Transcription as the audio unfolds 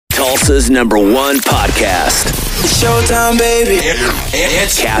Tulsa's #1 podcast. Showtime, baby.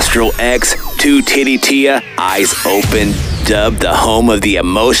 It's Castro X, Two Titty Tia, Eyes Open, dubbed the home of the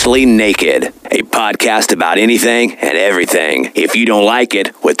emotionally naked. A podcast about anything and everything. If you don't like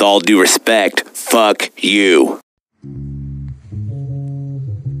it, with all due respect, fuck you.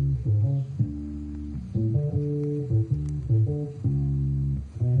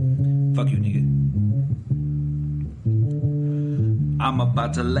 Fuck you, nigga. I'm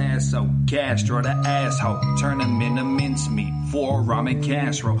about to lasso Castro the asshole. Turn him into mincemeat for a ramen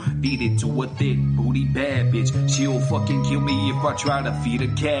casserole. Beat it to a thick booty bad bitch. She'll fucking kill me if I try to feed her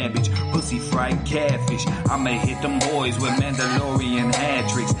cabbage. Pussy fried catfish. I'ma hit them boys with Mandalorian hat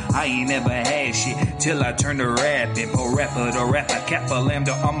tricks. I ain't never had shit till I turn to rapping. For rapper to rapper, Kappa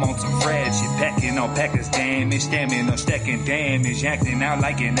Lambda, I'm on some frad shit. Packing on packers damage, stamina, stacking damage. Acting out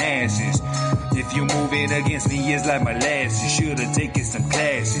like an asses. If you move it against me, it's like molasses. Should've taken some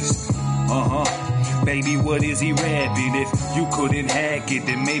classes. Baby, what is he rapping? If you couldn't hack it,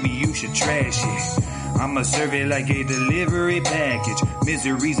 then maybe you should trash it. I'ma serve it like a delivery package.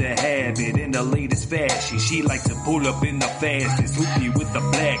 Misery's a habit in the latest fashion. She like to pull up in the fastest. Hoop me with the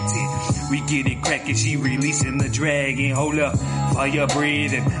black tip. We get it crackin', she releasing the dragon. Hold up, fire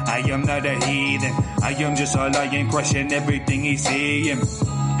breathing. I am not a heathen. I am just a lion crushing everything he's saying.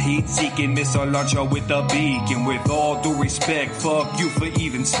 Heat-seeking missile launcher with a beacon. With all due respect, fuck you for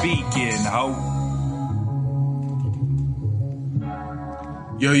even speaking, ho.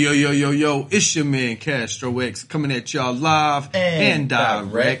 Yo, it's your man Castro X coming at y'all live and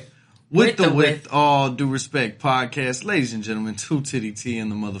direct. With all due respect podcast. Ladies and gentlemen, Two Titty T in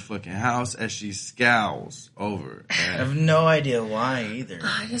the motherfucking house as she scowls over. I have no idea why either.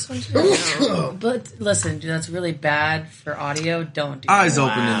 I just want you to know. But listen, dude, that's really bad for audio. Don't do that. Eyes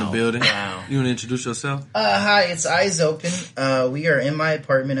open in the building. Wow. You want to introduce yourself? Hi, it's Eyes Open. We are in my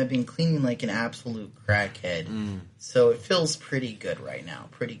apartment. I've been cleaning like an absolute crackhead. So it feels pretty good right now.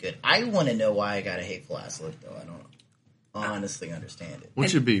 Pretty good. I want to know why I got a hateful ass look, though. I don't honestly understand it.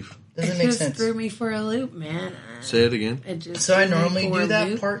 What's your beef? Doesn't It make just sense. threw me for a loop, man. Say it again. It just So I threw me normally for do a that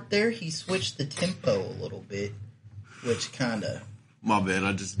loop. part there. He switched the tempo a little bit, which kind of... My bad,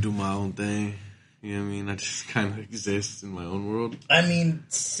 I just do my own thing. You know what I mean? I just kind of exist in my own world. I mean,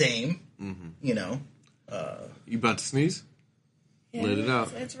 same. You know. You about to sneeze? Yeah, Let it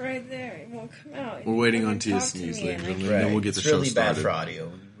out. It's right there. It won't come out. We're waiting on Tia Tia to sneeze, ladies and gentlemen. Right. Then we'll get the it's show really started. bad for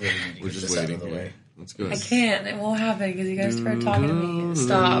audio. We really need to We're get just this out waiting of the here. way. Let's go. I can't. It won't happen because you guys start talking to me.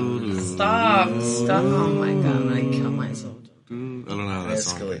 Stop. Oh my god, I'm gonna kill myself. I don't know how that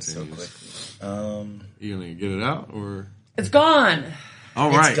song Escalates so continues. quickly. You gonna get it out or? It's gone. All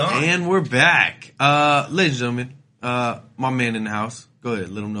It's right, gone. and we're back. Ladies and gentlemen, my man in the house. Go ahead,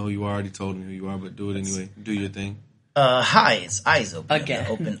 let him know who you are. I already told him who you are, but do it anyway. Do your thing. Hi, it's Eyes Open. Again. The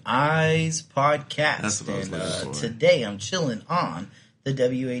Open Eyes podcast. That's what I was and looking for. today I'm chilling on the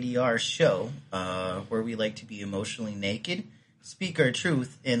WADR show, where we like to be emotionally naked, speak our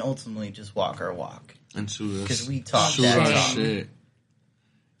truth, and ultimately just walk our walk. And shoot us. 'Cause we talk shoot that our talk. shit.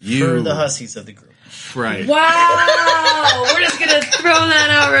 For the hussies of the group. Right. Wow! We're just gonna throw that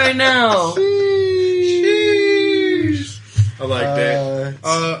out right now. I like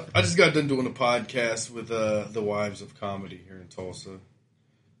that. I just got done doing a podcast with the Wives of Comedy here in Tulsa.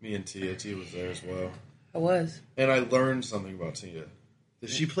 Me and Tia. Tia was there as well. I was. And I learned something about Tia.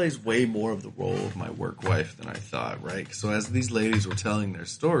 She plays way more of the role of my work wife than I thought, right? So as these ladies were telling their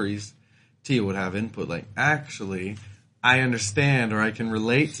stories, Tia would have input like, actually, I understand or I can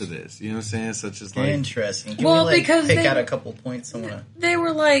relate to this. You know what I'm saying? Such as like... Interesting. Can Well, we because pick they- out a couple points? They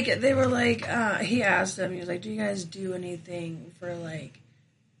were like, he asked them, he was like, do you guys do anything for, like,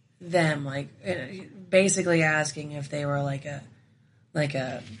 them? Like, basically asking if they were, like a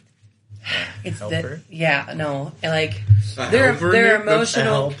it's helper? they're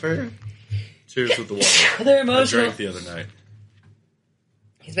emotional. Helper? Cheers with the water. They're I emotional. drank the other night.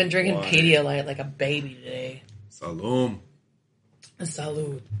 He's been drinking Why? Pedialyte like a baby today. Salud.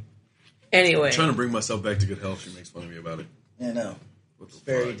 Salud. Anyway. I'm trying to bring myself back to good health. She makes fun of me about it. Yeah, no. It's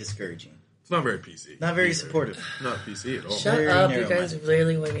very discouraging. It's not very PC. Not very either. supportive. Not PC at all. Shut Very up, you narrow-minded. guys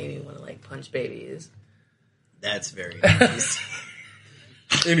really made me want to, like, punch babies. That's very nice.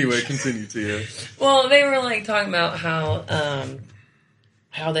 Anyway, continue, Tia. Well, they were like talking about how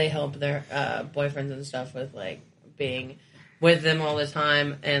they help their boyfriends and stuff with like being with them all the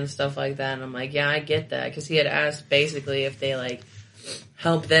time and stuff like that. And I'm like, yeah, I get that, because he had asked basically if they like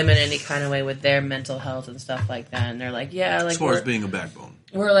help them in any kind of way with their mental health and stuff like that. And they're like, yeah, like as far as being a backbone.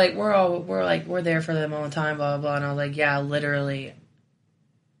 we're there for them all the time, blah blah blah. And I was like, yeah, literally,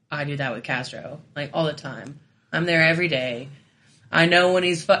 I do that with Castro like all the time. I'm there every day. I know when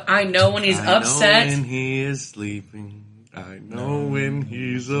he's upset. I know when he is sleeping. I know when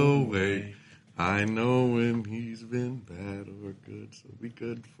he's awake. I know when he's been bad or good. So be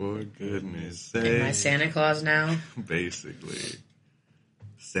good for goodness sake. Am I Santa Claus now? Basically.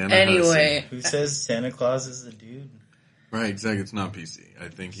 Santa Anyway. Hussey. Who says Santa Claus is the dude? Right, exactly. It's not PC. I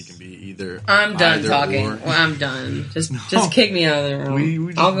think he can be either. I'm done either talking. or. Well, I'm done. Just kick me out of the room. We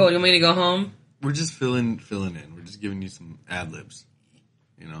just- I'll go. You want me to go home? We're just filling in. We're just giving you some ad libs.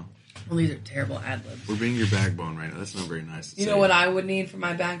 You know? Well, these are terrible ad libs. We're being your backbone right now. That's not very nice to say. You know what I would need for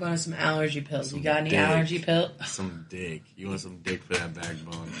my backbone is some allergy pills. You got any dick. allergy pills? Some dick. You want some dick for that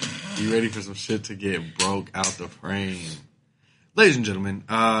backbone. You ready for some shit to get broke out the frame? Ladies and gentlemen,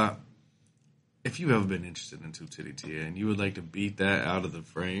 if you've ever been interested in Two Titty Tia and you would like to beat that out of the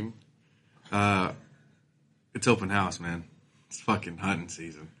frame, it's open house, man. It's fucking hunting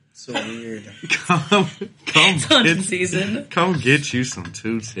season. So weird. Come Hunting season. Come get you some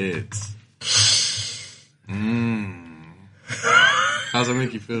two tits. How's that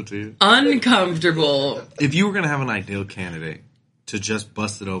make you feel, Tia? Uncomfortable. If you were going to have an ideal candidate to just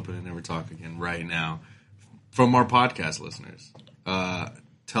bust it open and never talk again right now, from our podcast listeners,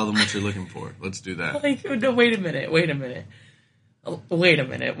 tell them what you're looking for. Let's do that. Like, no, wait a minute.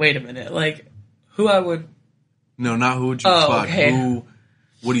 Like, who I would... No, not who would you fuck. Okay.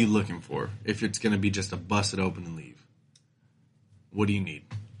 What are you looking for? If it's going to be just a bust it open and leave. What do you need?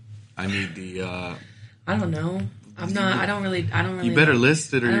 I need the... I don't know. I don't really... You better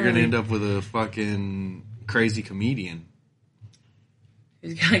list it or I you're don't going to really- end up with a fucking crazy comedian.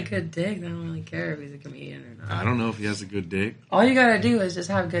 He's got a good dick. I don't really care if he's a comedian or not. I don't know if he has a good dick. All you gotta do is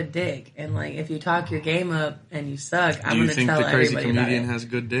just have good dick. And, like, if you talk your game up and you suck, I'm Do you gonna think tell the crazy everybody about comedian it. has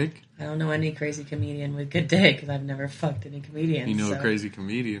good dick? I don't know any crazy comedian with good dick because I've never fucked any comedians. You know so. a crazy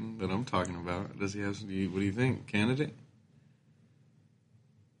comedian that I'm talking about. Does he have? What do you think? Candidate?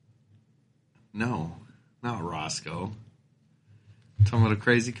 No, not Roscoe. I'm talking about a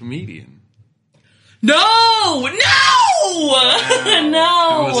crazy comedian. No! Wow.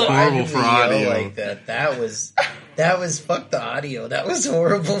 No! was Why horrible did for we yell audio. like that? That was fuck the audio. That was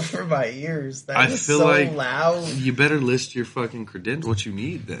horrible for my ears. That I was feel so like loud. you better list your fucking credentials. What you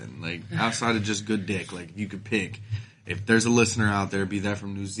need then, like outside of just good dick. Like you could pick. If there's a listener out there, be that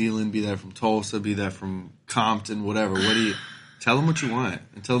from New Zealand, be that from Tulsa, be that from Compton, whatever. What do you tell them what you want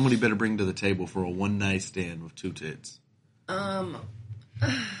and tell them what he better bring to the table for a one night stand with two tits. I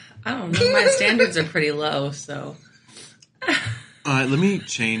don't know. My standards are pretty low, so. All right, let me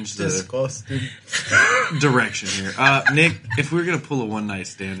change the Disgusting. direction here. Nick, if we're going to pull a one-night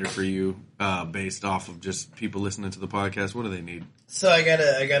standard for you based off of just people listening to the podcast, what do they need? So I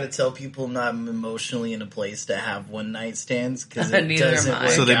gotta tell people I'm not emotionally in a place to have one night stands because it Neither am doesn't I.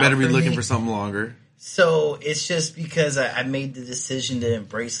 work So they out better be for looking me. for something longer. So it's just because I made the decision to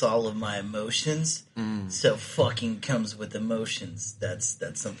embrace all of my emotions. So fucking comes with emotions. That's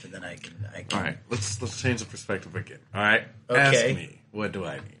something that I can. All right, let's change the perspective again. All right, Okay. Ask me. What do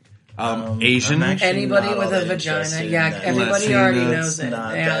I need? Asian? I'm actually Anybody not with all a that vagina. interested in Yeah, that. everybody already Latinas, knows it.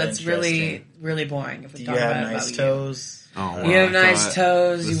 not Yeah, that that's really, interesting. really boring if we Do talk you have about it nice about toes? Oh, you. You have I nice thought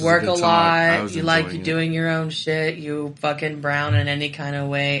toes, this you was work good a talk. I lot, was you like enjoying it. doing your own shit, you fucking brown in any kind of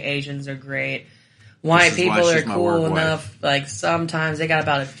way, Asians are great. White This is why people are she's my cool work wife. enough, like sometimes they got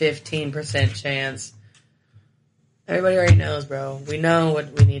about a 15% chance. Everybody already knows, bro. We know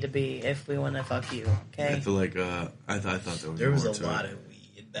what we need to be if we want to fuck you, I okay? feel like I thought There was more a to lot it. of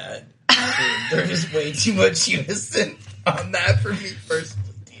weed in that. There was way too much unison on that for me personally.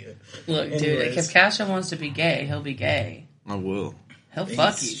 Dude. Look, dude, Anyways. if Casha wants to be gay, he'll be gay. I will. He'll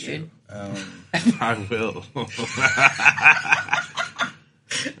fuck It's you, true. dude. I will.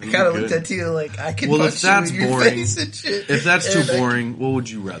 I kind of looked at you like I could Well, if punch that's you in your boring- face and shit. If that's too And I- boring, what would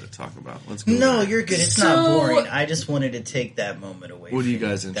you rather talk about? Let's go. No, there. you're good. It's So- not boring. I just wanted to take that moment away. What are you from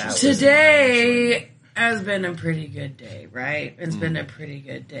guys That interested was Today has been a pretty good day, right? It's been a pretty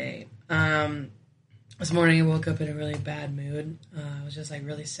good day. This morning I woke up in a really bad mood. I was just like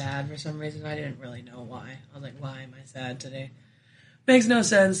really sad for some reason. I didn't really know why. I was like, why am I sad today? Makes no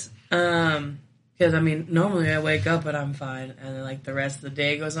sense. Because I mean, normally I wake up and I'm fine, and then like the rest of the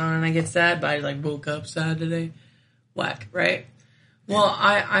day goes on and I get sad. But I like woke up sad today. Whack, right? Well,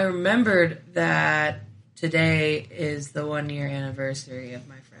 I remembered that today is the 1 year anniversary of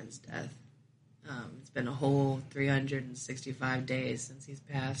my friend's death. It's been a whole 365 days since he's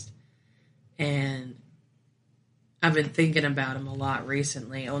passed. And I've been thinking about him a lot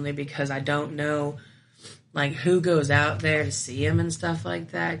recently, only because I don't know, like, who goes out there to see him and stuff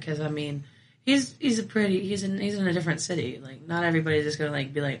like that. Because, I mean, He's in a different city. Like, not everybody's just gonna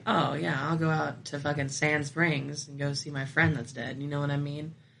like be like, oh yeah, I'll go out to fucking Sand Springs and go see my friend that's dead. You know what I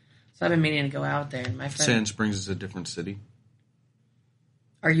mean? So I've been meaning to go out there, and my friend. Sand Springs is a different city.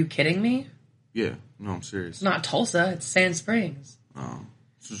 Are you kidding me? Yeah, no, I'm serious. It's not Tulsa. It's Sand Springs.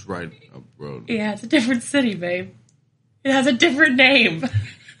 It's just right up the road. Yeah, it's a different city, babe. It has a different name.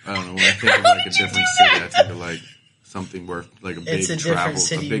 I don't know. When I think of like a different city, I think of like something worth like a big It's a different travel,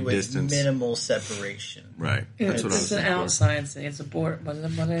 city a big with distance. minimal separation. Right. That's what I was It's an thinking. outside city. It's a board. What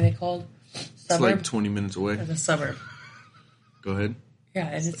are they called? It's Suburb? like 20 minutes away. It's a suburb. Go ahead. Yeah,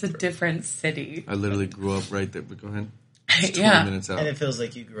 and it's a different city. I literally grew up right there, but go ahead. It's 20 Yeah, minutes out. And it feels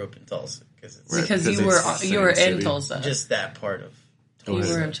like you grew up in Tulsa because it's Right. because 'Cause you it's were in city. Tulsa. just that part of. Go You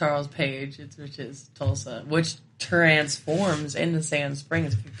ahead. were in Charles Page, which is Tulsa, which transforms into Sand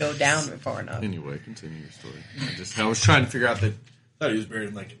Springs if you go down far enough. Anyway, continue your story. I was trying to figure out that. I thought he was buried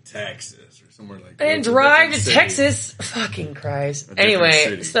in like in Texas or somewhere like that. And It's a drive different to city. Texas. Fucking Christ. different Anyway,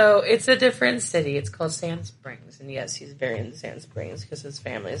 city. so it's a different city. It's called Sand Springs. And yes, he's buried in Sand Springs because his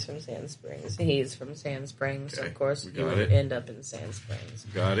family is from Sand Springs. He's from Sand Springs. So Okay, of course, we you got would it. end up in Sand Springs.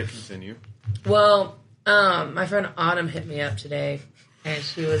 Got it. Continue. Well, my friend Autumn hit me up today. And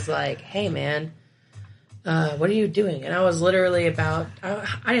she was like, hey, man, what are you doing? And I was literally about...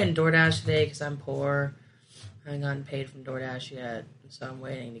 I didn't DoorDash today because I'm poor. I haven't gotten paid from DoorDash yet. So I'm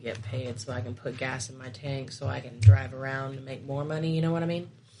waiting to get paid so I can put gas in my tank so I can drive around and make more money. You know what I mean?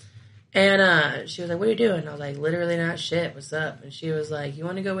 And she was like, what are you doing? And I was like, literally not shit. What's up? And she was like, you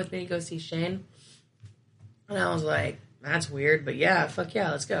want to go with me to go see Shane? And I was like, that's weird. But yeah, fuck yeah,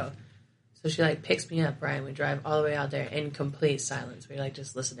 let's go. So she like picks me up, right? And we drive all the way out there in complete silence. We're like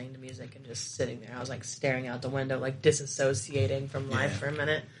just listening to music and just sitting there. I was like staring out the window, like disassociating from life for a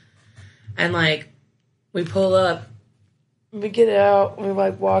minute. And like we pull up, we get out, we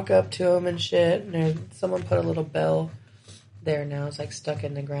like walk up to him and shit. And someone put a little bell there now. It's like stuck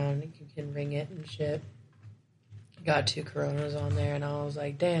in the ground. You can ring it and shit. Got 2 Coronas on there, and I was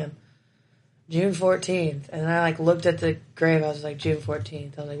like, damn. June 14th. And I, like, looked at the grave. I was like, June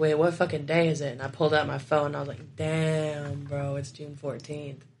 14th. I was like, wait, what fucking day is it? And I pulled out my phone. And I was like, damn, bro, it's June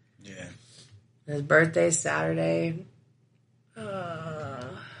 14th. Yeah. His birthday's Saturday.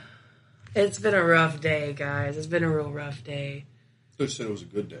 It's been a rough day, guys. It's been a real rough day. They said it was a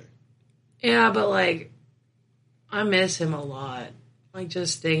good day. Yeah, but, like, I miss him a lot. Like,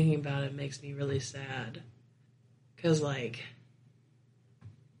 just thinking about it makes me really sad. Because, like...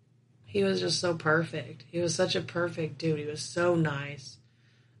 he was just so perfect. He was such a perfect dude. He was so nice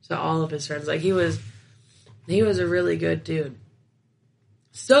to all of his friends. Like, he was a really good dude.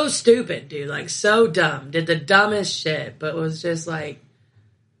 So stupid, dude. Like, so dumb. Did the dumbest shit, but was just, like,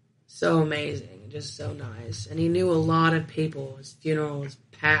 so amazing. Just so nice. And he knew a lot of people. His funeral was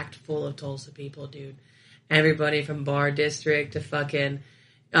packed full of Tulsa people, dude. Everybody from Bar District to fucking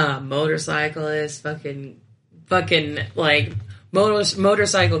motorcyclists, fucking, like...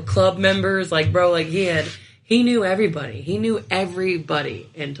 motorcycle club members, like, bro, like, he knew everybody. He knew everybody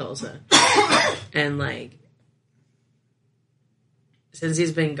in Tulsa. And, like, since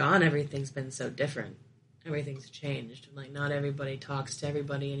he's been gone, everything's been so different. Everything's changed. Like, not everybody talks to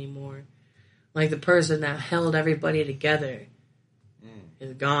everybody anymore. Like, the person that held everybody together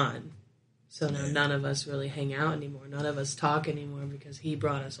is gone. So now none of us really hang out anymore. None of us talk anymore because he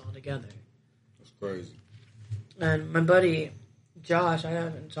brought us all together. That's crazy. And my buddy... Josh, I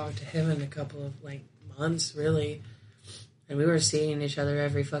haven't talked to him in a couple of, like, months, really. And we were seeing each other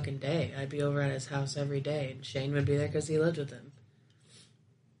every fucking day. I'd be over at his house every day, and Shane would be there because he lived with him.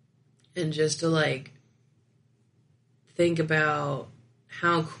 And just to, like, think about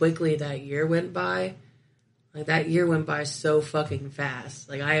how quickly that year went by. Like, that year went by so fucking fast.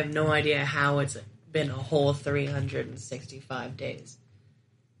 Like, I have no idea how it's been a whole 365 days.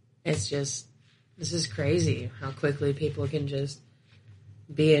 It's just... this is crazy how quickly people can just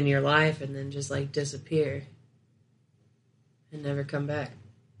be in your life and then just, like, disappear and never come back.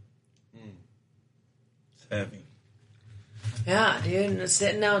 It's heavy. Yeah, dude. And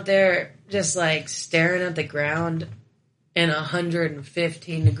sitting out there just, like, staring at the ground in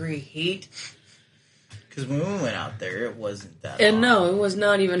 115-degree heat. Because when we went out there, it wasn't that And hot. no, it was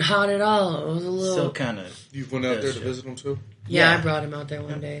not even hot at all. It was a little... Still kind of... You went out there to visit them too? Yeah, Yeah. I brought him out there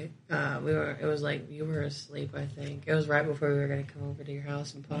one day. It was like, you were asleep, I think. It was right before we were going to come over to your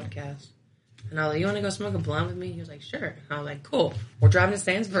house and podcast. And I was like, you want to go smoke a blunt with me? He was like, sure. And I was like, cool. We're driving to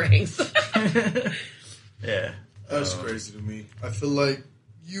Sand Springs. Yeah. That's crazy to me. I feel like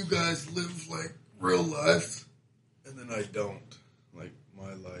you guys live like real life, and then I don't. Like,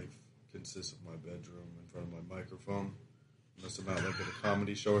 my life consists of my bedroom in front of my microphone unless they're not like at a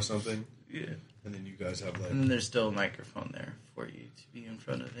comedy show or something. Yeah. And then you guys have like... And then there's still a microphone there for you to be in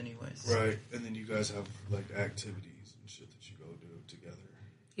front of anyways. Right. And then you guys have like activities and shit that you go do together.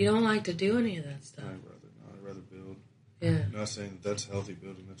 You don't like to do any of that stuff. I'd rather build. Yeah. I'm not saying that's healthy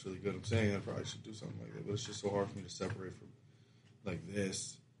building. That's really good. I'm saying I probably should do something like that. But it's just so hard for me to separate from like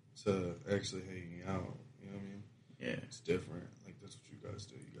this to actually hanging out. You know what I mean? Yeah. It's different. Like that's what you guys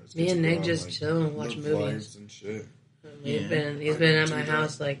do. You guys Me get and to go Nick out, just like, chill and watch live movies. lives and shit. He's been at my do that.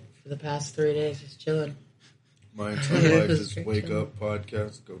 house like for the past 3 days, just chilling. My entire life is Straight wake chill. up,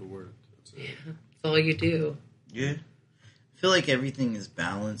 podcast, go to work. That's it. That's all you do. Yeah. I feel like everything is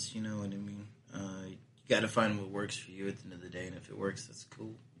balanced, you know what I mean? You got to find what works for you at the end of the day, and if it works, that's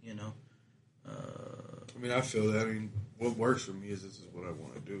cool, you know? I mean, I feel that. I mean, what works for me is this is what I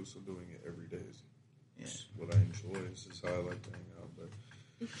want to do, so doing it every day is what I enjoy. This is how I like to hang out. But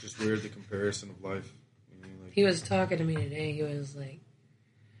it's just weird, the comparison of life. You know, like, He was talking to me today. He was like,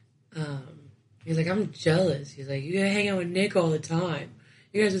 I'm jealous. He's like, you gotta hang out with Nick all the time.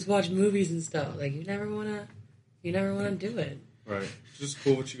 You guys just watch movies and stuff. Like, you never wanna do it. right. It's just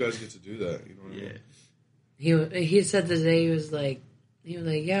cool that you guys get to do that. You know what I mean? He said today, he was like,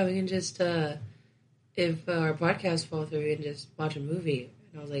 yeah, we can just, if our podcast fall through, we can just watch a movie.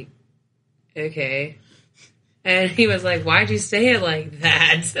 And I was like, okay. And he was like, why'd you say it like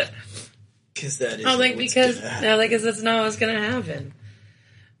that? Because that is I was like, because that's not what's going to happen.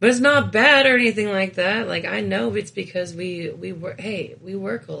 But it's not bad or anything like that. Like, I know it's because we work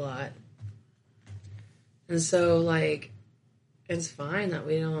a lot. And so, like, it's fine that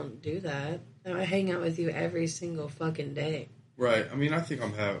we don't do that. I hang out with you every single fucking day. Right. I mean, I think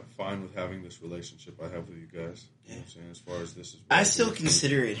I'm fine with having this relationship I have with you guys. You know what I'm saying? As far as this is... I still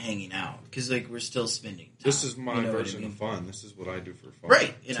consider it hanging out, because, like, we're still spending time. This is my You know version what I mean? of fun. This is what I do for fun.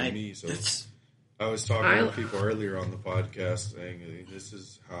 Right. And to me, so... that's- I was talking to people earlier on the podcast saying, this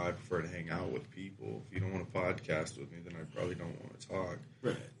is how I prefer to hang out with people. If you don't want to podcast with me, then I probably don't want to talk.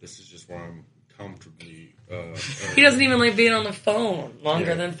 Right. This is just where I'm comfortably... He doesn't even like being on the phone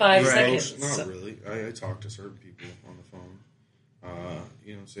longer than 5 seconds. Not really. I talk to certain people on the phone.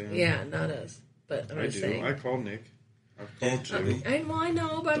 You know what I'm saying? Yeah, not us. But I'm I just do. saying. I call Nick. I've called you. I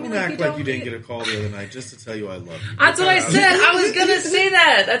know, but I Don't mean, act you like don't you didn't get a call the other night just to tell you I love you. That's what I said. I was gonna say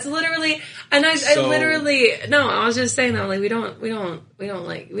that. That's literally, and I literally no. I was just saying that like we don't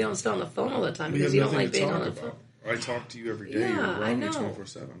stay on the phone all the time We because have you don't nothing like to being talk on the about. phone. I talk to you every day. Yeah, You're I around me know.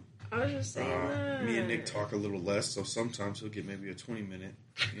 24/7. I was just saying that. Me and Nick talk a little less, so sometimes he'll get maybe a 20-minute.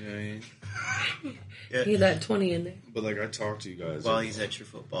 You know what I mean? Need that 20 in there. But like I talk to you guys. While he's at your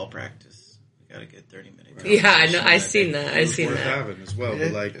football practice, we got a good 30 minutes. Yeah, I know. I seen that. I it's seen worth that. having as well.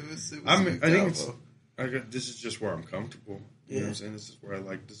 But like, It was I sweet think it's. combo. This is just where I'm comfortable. You know what I'm saying? This is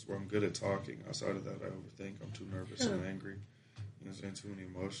where I'm good at talking. Outside of that, I overthink. I'm too nervous. I'm angry. You know what I'm saying? Too many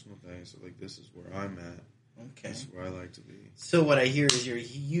emotional things. So like, this is where I'm at. Okay. This is where I like to be. So what I hear is you're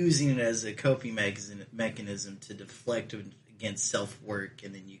using it as a coping mechanism to deflect against self-work,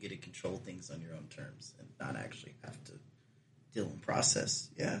 and then you get to control things on your own terms and not actually have to deal and process.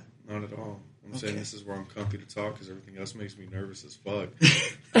 Yeah. Not at all. I'm Okay. saying this is where I'm comfy to talk because everything else makes me nervous as fuck.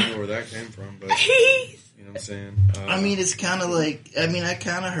 I don't know where that came from, but you know what I'm saying? I mean, it's kind of like, I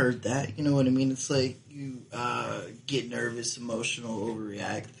kind of heard that. You know what I mean? It's like you get nervous, emotional,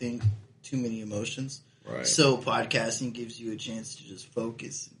 overreact, think too many emotions. right. So podcasting gives you a chance to just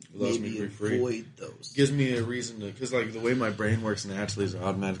focus and Allows me maybe to be free. avoid those. Gives me a reason to, because like the way my brain works naturally is I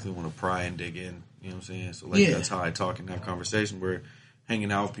automatically want to pry and dig in. You know what I'm saying? So like that's how I talk and have conversation. Where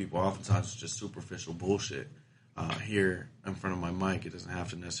hanging out with people oftentimes is just superficial bullshit. Here in front of my mic, it doesn't have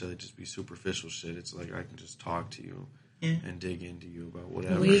to necessarily just be superficial shit. It's like I can just talk to you and dig into you about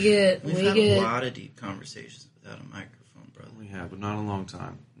whatever. We've had a lot of deep conversations without a microphone, brother. We have, but not a long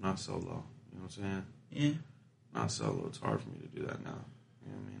time. Not solo. You know what I'm saying? Yeah. Not solo. It's hard for me to do that now.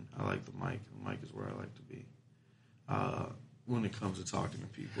 You know what I mean? I like the mic. The mic is where I like to be. When it comes to talking to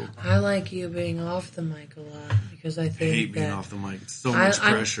people. I like you being off the mic a lot because I think I hate being that off the mic. It's so much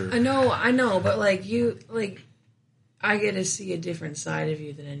pressure. I know, but like you, like I get to see a different side of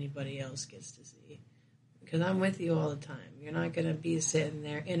you than anybody else gets to see because I'm with you all the time. You're not gonna be sitting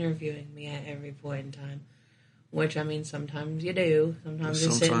there interviewing me at every point in time, which I mean sometimes you do. Sometimes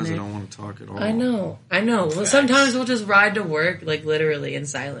you're sitting I there. don't want to talk at all. I know. Well, sometimes we'll just ride to work like literally in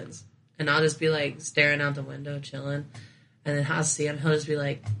silence, and I'll just be like staring out the window, chilling. And then I'll see him. He'll just be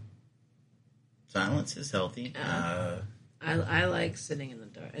like, Silence is healthy. I like sitting in the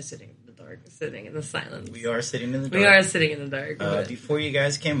dark. Sitting in the silence. We are sitting in the dark. We are sitting in the dark. but Before you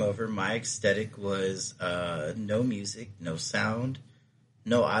guys came over, my aesthetic was no music, no sound,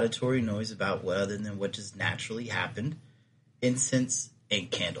 no auditory noise about what other than what just naturally happened. incense and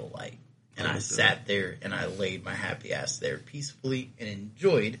candlelight. And I sat there and I laid my happy ass there peacefully and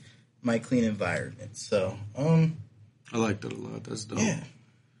enjoyed my clean environment. So, I like that a lot. That's dope. Yeah.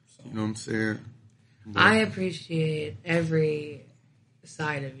 You know what I'm saying? I appreciate every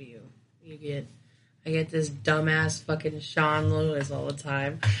side of you. I get this dumbass fucking Sean Lewis all the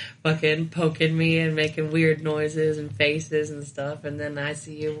time, fucking poking me and making weird noises and faces and stuff. And then I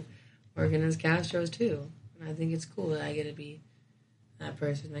see you working as Castro's too. And I think it's cool that I get to be that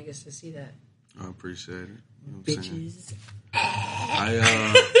person that gets to see that. I appreciate it. You know what I'm Bitches.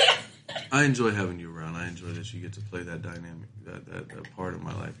 I enjoy having you around. I enjoy that you get to play that dynamic, that part of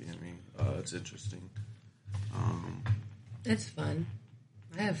my life. You know what I mean? It's interesting. It's fun.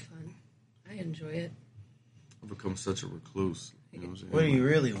 I have fun. I enjoy it. I've become such a recluse. You know what I'm saying? what do you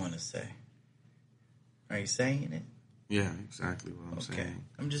really want to say? Are you saying it? Yeah, exactly what I'm saying.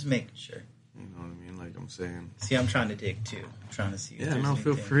 I'm just making sure. You know what I mean? Like I'm saying. See, I'm trying to dig too. I'm trying to see. If Yeah, there's no,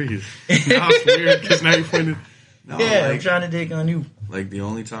 feel anything. free. Now it's weird because now you're pointing. No, Yeah, like, I'm trying to dig on you. Like the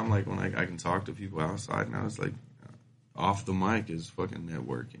only time, like when I can talk to people outside now, it's like off the mic is fucking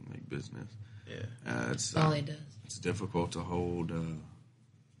networking, like business. Yeah. It's That's all he does. It's difficult to hold.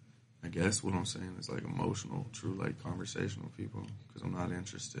 I guess what I'm saying is like emotional, true, like conversation with people because I'm not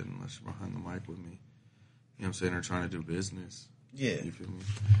interested unless you're behind the mic with me. You know what I'm saying? Or trying to do business. Yeah. You feel me?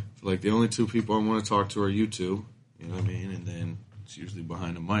 So like the only two people I want to talk to are you two. You know what I mean? And then it's usually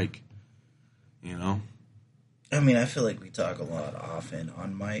behind the mic. You know? I mean, I feel like we talk a lot often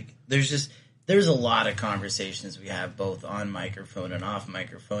on mic. There's a lot of conversations we have both on microphone and off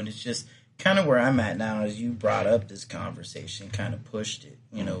microphone. It's just kind of where I'm at now is you brought up this conversation, kind of pushed it.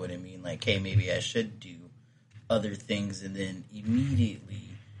 You know what I mean? Like, hey, maybe I should do other things and then immediately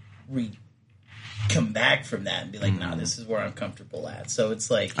come back from that and be like, nah, this is where I'm comfortable at. So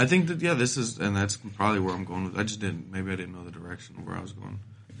it's like... I think that, yeah, this is, and that's probably where I'm going with. I didn't know the direction of where I was going.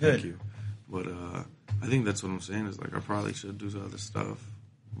 Good. Thank you. But I think that's what I'm saying is like I probably should do other stuff.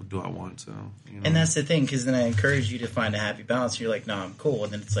 Do I want to? You know? And that's the thing, because then I encourage you to find a happy balance. You're like, no, I'm cool.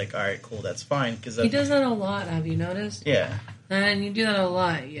 And then it's like, all right, cool, that's fine. Cause He does that a lot, have you noticed? Yeah. And you do that a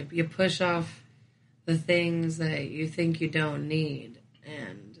lot. You push off the things that you think you don't need.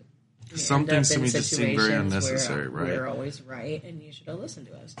 And you some end things up to in me just seem very situations unnecessary, where right? We're always right, and you should have listened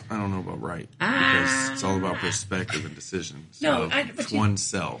to us. I don't know about right. Because it's all about perspective and decisions No, of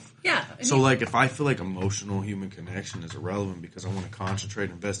oneself. Yeah. So, like, if I feel like emotional human connection is irrelevant because I want to concentrate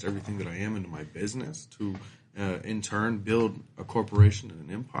and invest everything that I am into my business to, in turn, build a corporation and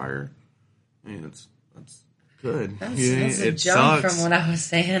an empire, I mean, that's good. That's Yeah, a it jump sucks. from what I was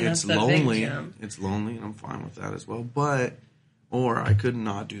saying. It's That's a lonely. big jump. It's lonely, and I'm fine with that as well. Or I could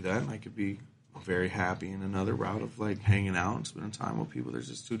not do that, and I could be very happy in another route of like hanging out and spending time with people. There's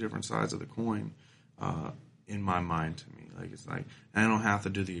just two different sides of the coin in my mind to me. Like it's like, and I don't have to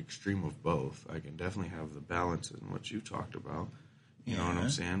do the extreme of both. I can definitely have the balance in what you talked about. You know what I'm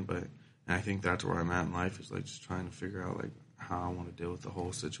saying? But and I think that's where I'm at in life is like just trying to figure out like how I want to deal with the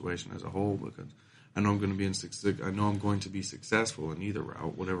whole situation as a whole because I know I'm going to be I know I'm going to be successful in either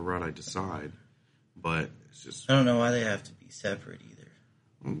route, whatever route I decide. But it's just I don't know why they have to be separate either.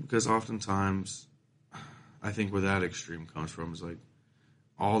 because oftentimes I think where that extreme comes from is like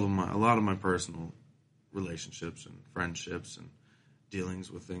a lot of my personal relationships and friendships and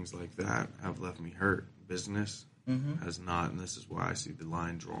dealings with things like that have left me hurt. Business has not, and this is why I see the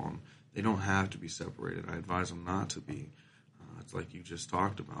line drawn. They don't have to be separated. I advise them not to be. It's like you just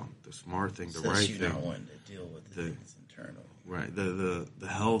talked about. The smart thing, the Since right you thing. not wanting to deal with the things internal. Right. The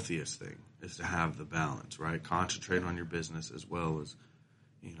healthiest thing is to have the balance, right? Concentrate on your business as well as,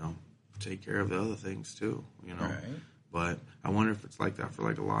 you know, take care of the other things too, you know. Right. But I wonder if it's like that for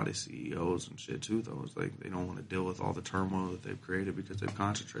like a lot of CEOs and shit too, though. It's like they don't want to deal with all the turmoil that they've created because they've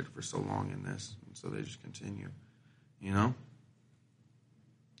concentrated for so long in this. And so they just continue, you know?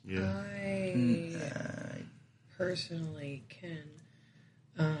 Yeah. I personally can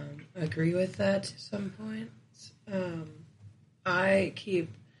agree with that to some points. I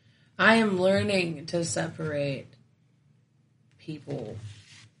am learning to separate people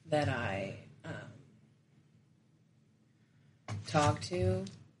that I talk to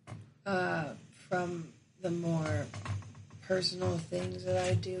from the more personal things that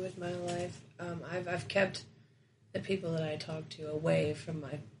I do with my life. I've kept the people that I talk to away from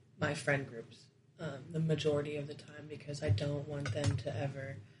my friend groups the majority of the time because I don't want them to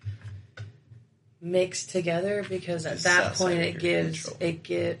ever mix together because at that point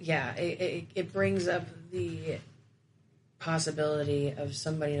it brings up the possibility of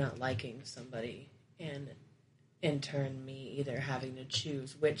somebody not liking somebody and in turn me either having to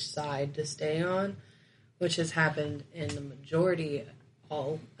choose which side to stay on, which has happened in the majority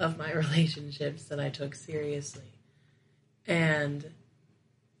all of my relationships that I took seriously. And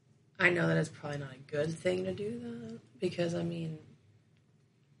I know that it's probably not a good thing to do that, because, I mean,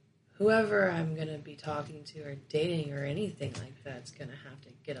 whoever I'm going to be talking to or dating or anything like that's going to have to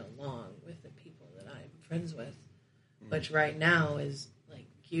get along with the people that I'm friends with, which right now is, like,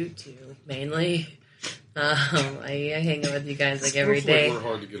 you two, mainly. I hang out with you guys, like, every day. Like we're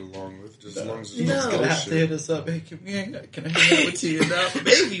hard to get along with, just as long as it's You're not gonna have to bullshit. hit us up. Hey, can I hang out with you?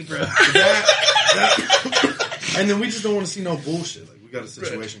 Baby, bro. And then we just don't want to see no bullshit. Like, we got a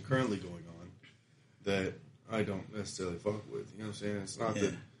situation currently going on that I don't necessarily fuck with. You know what I'm saying? It's not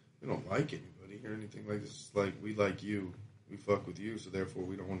that we don't like anybody or anything like this. It's like, we like you. We fuck with you, so therefore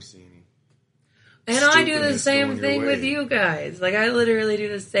we don't want to see any. And I do the stupidness same going your thing way. with you guys. Like, I literally do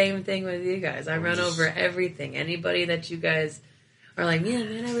the same thing with you guys. I run just- over everything. Anybody that you guys are like, yeah,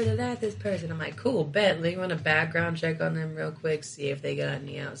 man, I really like this person. I'm like, cool, bet. Let me run a background check on them real quick, see if they got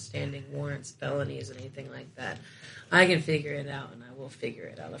any outstanding warrants, felonies, anything like that. I can figure it out, and I will figure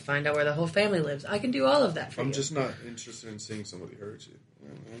it out. I'll find out where the whole family lives. I can do all of that for you. I'm just not interested in seeing somebody hurt you. You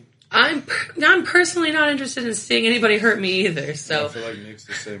know what I mean? I'm personally not interested in seeing anybody hurt me either, so... I feel like Nick's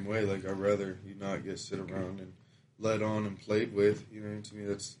the same way. Like, I'd rather you not get sit around and led on and played with. You know, to me,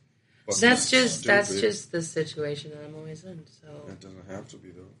 that's fucking That's stupid. just the situation that I'm always in, so... That doesn't have to be,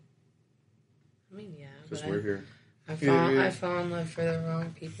 though. I mean, yeah, Because but we're here. I fall in love for the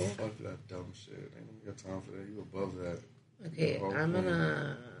wrong people. Fuck that dumb shit. Ain't nobody got time for that. You above that. Okay, Oh, I'm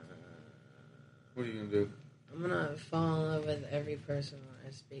gonna... What are you gonna do? I'm gonna fall in love with every person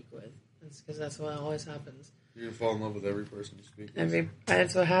I speak with. It's because that's what always happens. You're gonna fall in love with every person you speak with.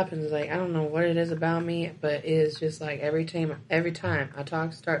 That's what happens. Like, I don't know what it is about me, but it is just like every time I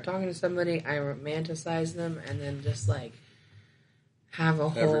start talking to somebody, I romanticize them, and then just like have a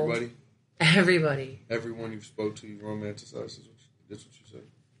whole everybody. Everyone you've spoke to, you romanticize. That's what you say.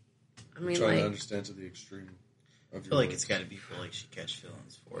 I mean, trying to like, understand to the extreme. I feel like it's got to be for like she catch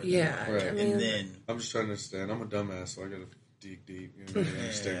feelings for it. yeah. Right. I mean, And then I'm just trying to understand. I'm a dumbass, so I gotta dig deep. You know, I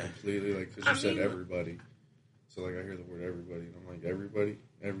understand Yeah. completely. Like, because you said everybody, so like I hear the word everybody, and I'm like everybody,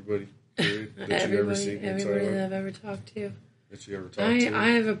 period. That you ever seen everybody that I've ever talked to. that you ever talked to.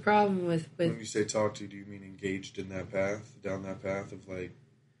 I have a problem with When you say talk to, do you mean engaged in that path, down that path of like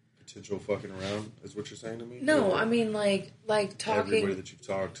potential fucking around? Is what you're saying to me? no. Or I mean, like everybody talking that you've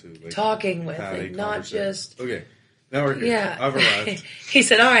talked to, like talking with, had a like, not conversation. just Okay. Now we're here. yeah. I've arrived. He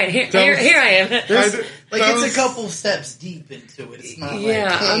said, "All right, here I am." it's a couple steps deep into it. It's not Yeah,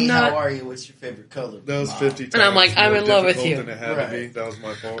 like, hey, I'm not- how are you? What's your favorite color? That was Mom? 50 times And I'm like, I'm more in love with difficult you. than it had to be. Right. That was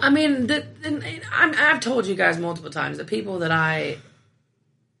my fault. I mean, I've told you guys multiple times the people that I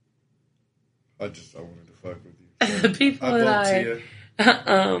wanted to fuck with you. the people I that bumped to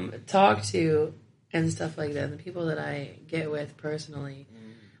I you. talk to and stuff like that, the people that I get with personally,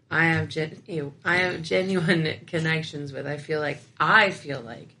 I have genuine connections with. I feel like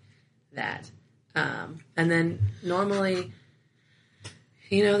that, and then normally,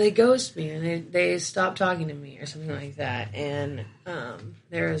 you know, they ghost me and they stop talking to me or something like that. And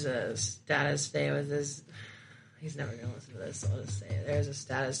there was a status today with this. He's never gonna listen to this, so I'll just say it. There's a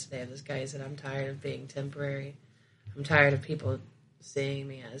status today of this guy who said, "I'm tired of being temporary. I'm tired of people seeing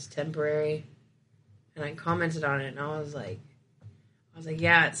me as temporary." And I commented on it, and I was like,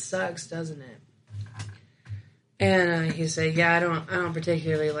 "Yeah, it sucks, doesn't it?" And he said, "Yeah, I don't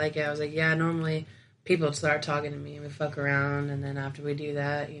particularly like it." I was like, "Yeah, normally people start talking to me and we fuck around, and then after we do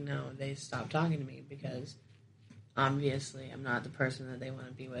that, you know, they stop talking to me because obviously I'm not the person that they want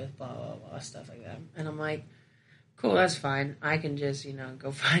to be with, blah, blah, blah, stuff like that." And I'm like, cool, that's fine. I can just, you know,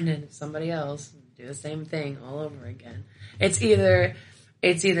 go find somebody else and do the same thing all over again. It's either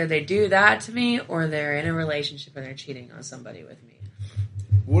they do that to me or they're in a relationship and they're cheating on somebody with me.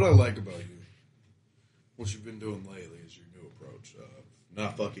 What I like about you, what you've been doing lately, is your new approach of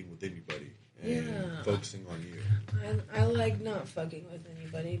not fucking with anybody and focusing on you. I like not fucking with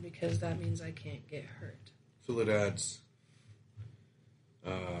anybody because that means I can't get hurt. So it adds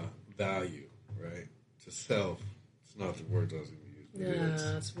value, right, to self. It's not the words I was going to use.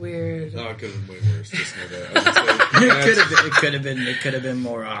 Yeah, it's weird. No, it could have been way worse. Just know that. I would say It could have been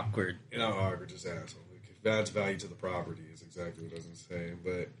more awkward. You know, awkward, just asshole. It adds value to the property is exactly what I was saying,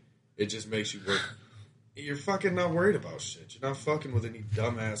 but it just makes you work. You're fucking not worried about shit. You're not fucking with any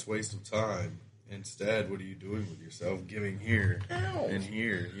dumbass waste of time. Instead, what are you doing with yourself? Giving here and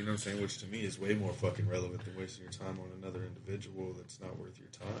here. You know what I'm saying? Which to me is way more fucking relevant than wasting your time on another individual that's not worth your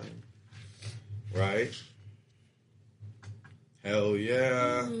time. Right? Hell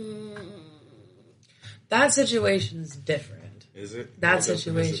yeah. That situation's different. Is it? That How different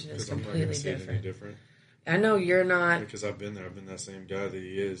situation is Because I'm not completely gonna see it any different. different. I know you're not. Because I've been there. I've been that same guy that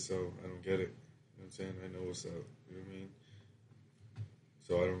he is, so I don't get it. You know what I'm saying? I know what's up. You know what I mean?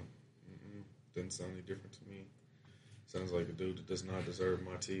 So I don't... Doesn't sound any different to me. Sounds like a dude that does not deserve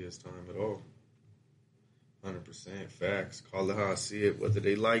my Tia's time at all. 100% facts. Call it how I see it. Whether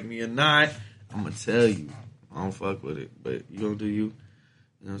they like me or not, I'm going to tell you. I don't fuck with it. But you going to do you.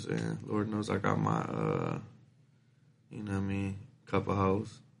 You know what I'm saying? Lord knows I got my, you know what I mean, couple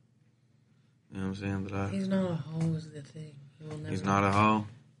hoes. You know what I'm saying? He's not a hoe is the thing. He's not a hoe?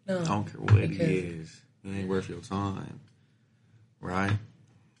 No. I don't care what he is. He ain't worth your time. Right?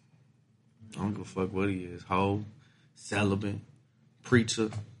 I don't give a fuck what he is. Hoe, celibate, preacher,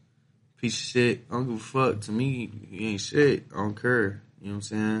 piece of shit. I don't give a fuck. To me, he ain't shit. I don't care. You know what I'm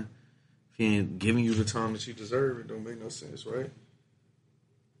saying? If he ain't giving you the time that you deserve, it don't make no sense, right?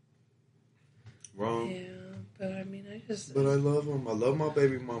 Wrong. Yeah, but I mean, But I love him. I love my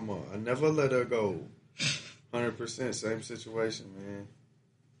baby mama. I never let her go. 100% same situation, man.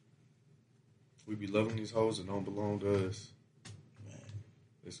 We be loving these hoes that don't belong to us.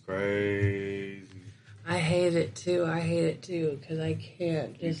 It's crazy. I hate it too. Because I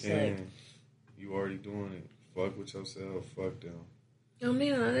can't just You already doing it. Fuck with yourself. Fuck them. I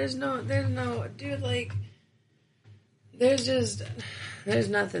mean, there's no, dude, like, there's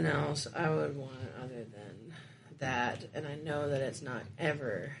nothing else I would want other than that, and I know that it's not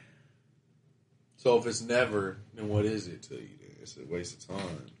ever. So if it's never, then what is it to you then? It's a waste of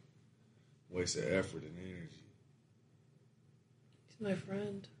time. Waste of effort and energy. He's my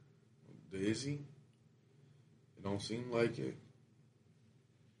friend. Is he? It don't seem like it.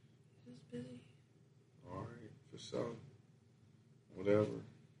 He's busy. Alright, for sure. Whatever.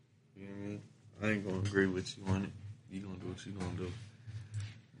 You know what I mean? I ain't gonna agree with you on it. You gonna do what you gonna do.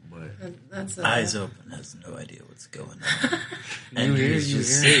 But that's Eyes Open has no idea what's going on. And you're hearing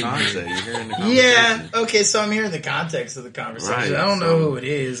the conversation. Yeah, okay, so I'm hearing the context of the conversation. Right, I don't know who it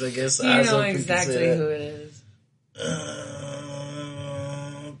is. I guess you know exactly who it is.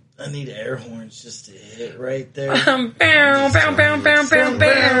 I need air horns just to hit right there. Bow, bow, bow, bow, bow,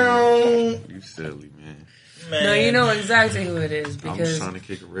 bow. You silly, man. No, you know exactly who it is. Because I'm just trying to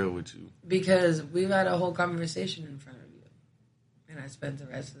kick it real with you. Because we've had a whole conversation in front of you. And I spent the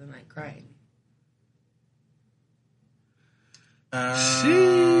rest of the night crying.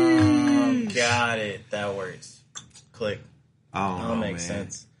 Got it. That works. Click. I don't know, that makes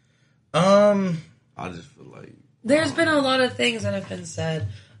sense. I just feel like... There's been a lot of things that have been said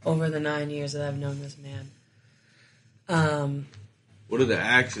over the 9 years that I've known this man. What are the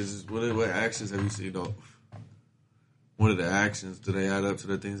actions? What actions have you seen though? What are the actions? Do they add up to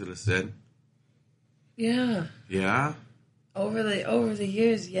the things that are said? Yeah. Yeah? Over the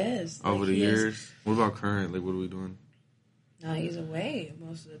years, yes. Over the years? What about current? Like, what are we doing? No, he's away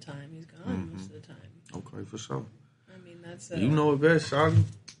most of the time. He's gone most of the time. Okay, for sure. I mean, that's... You know it best, Shawty.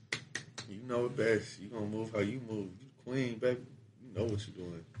 You know it best. You gonna move how you move. You queen, baby. You know what you're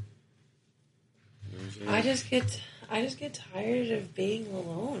doing. You know what I'm saying? I just get tired of being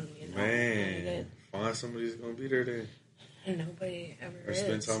alone, you know? Man, find somebody who's gonna be there then. And nobody ever or is.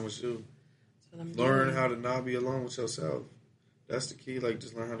 spend time with you. That's what I'm learn doing. how to not be alone with yourself. That's the key. Like,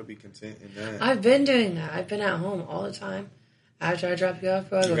 just learn how to be content in that. I've been doing that. I've been at home all the time. After I drop you off,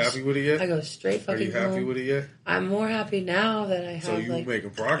 bro, you happy with it yet? I go straight fucking home. Are you happy with it yet? I'm more happy now that I have. So you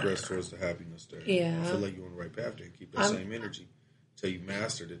making progress towards the happiness there. Yeah. I feel like you're on the right path there. Keep that same energy until you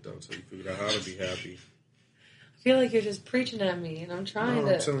mastered it though. Until you figured out how to be happy. I feel like you're just preaching at me, and I'm trying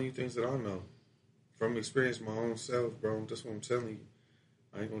to. I'm telling you things that I know from experience, my own self, bro. That's what I'm telling you.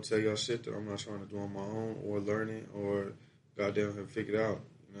 I ain't gonna tell y'all shit that I'm not trying to do on my own or learning or goddamn have figured out.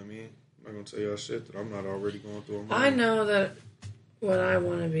 You know what I mean? I'm not gonna tell y'all shit that I'm not already going through on my own. I know that what I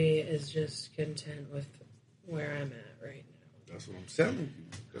want to be is just content with where I'm at right now. That's what I'm telling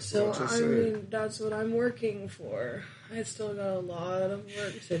you. That's so what I just I said. mean, that's what I'm working for. I still got a lot of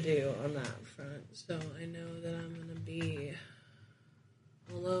work to do on that front, so I know that I'm gonna be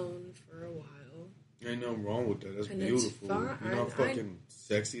alone for a while. Ain't nothing wrong with that. That's and beautiful. Fine. You know how fucking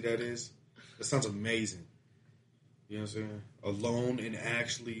sexy that is? That sounds amazing. You know what I'm saying? Alone and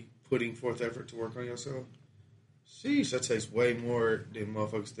actually putting forth effort to work on yourself. Sheesh, that takes way more than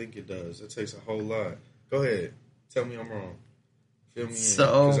motherfuckers think it does. That takes a whole lot. Go ahead. Tell me I'm wrong. Fill me in.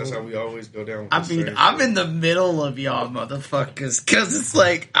 Because that's how we always go down with I'm in the middle of y'all motherfuckers. Because it's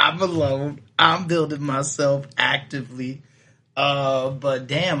like, I'm alone. I'm building myself actively. But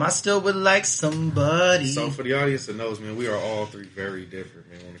damn, I still would like somebody. So for the audience that knows, man, we are all three very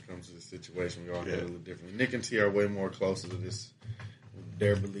different, man, when it comes to this situation. We all handle it differently. Nick and T are way more closer to this,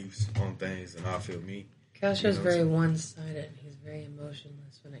 their beliefs on things than I feel me. Castro's very one-sided. He's very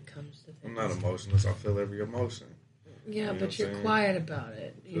emotionless when it comes to things. I'm not emotionless. I feel every emotion. Yeah, but you're quiet about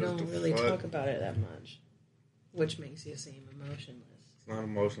it. You don't really talk about it that much, which makes you seem emotionless. It's not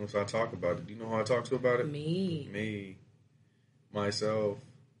emotionless. I talk about it. Do you know how I talk to about it? Me. Myself.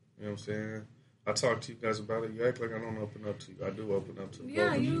 You know what I'm saying? I talk to you guys about it. You act like I don't open up to you. I do open up to you.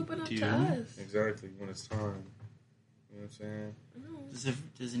 Yeah, you open up to us. Exactly, when it's time. You know what I'm saying?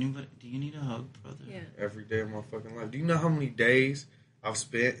 Does anybody... Do you need a hug, brother? Yeah. Every day of my fucking life. Do you know how many days I've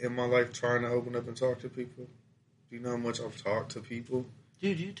spent in my life trying to open up and talk to people? Do you know how much I've talked to people?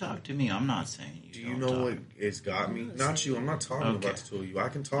 Dude, you talk to me. I'm not saying you. Do you know what it's got me? Not you. I'm not talking about the two of you. I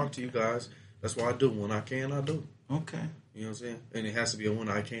can talk to you guys. That's why I do. When I can, I do. Okay. You know what I'm saying? And it has to be a when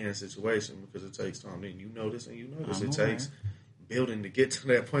I can situation because it takes time. And you know this and you know this. It takes building to get to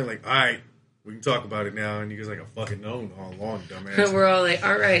that point. Like, all right, we can talk about it now. And you guys like, I fucking know all along, dumbass. We're all like,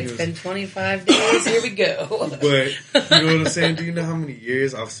 all right, it's been 25 days. Here we go. But you know what I'm saying? Do you know how many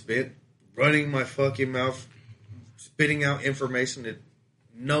years I've spent running my fucking mouth, spitting out information that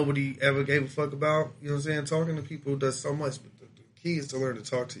nobody ever gave a fuck about? You know what I'm saying? Talking to people does so much. But the key is to learn to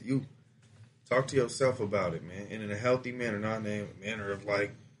talk to you. Talk to yourself about it, man. And in a healthy manner, not in a manner of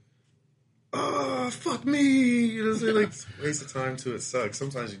like, fuck me. You know what I'm saying? Like, it's a waste of time too. It sucks.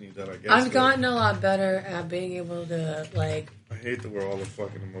 Sometimes you need that, I guess. I've gotten a lot better at being able to, like... I hate that we're all a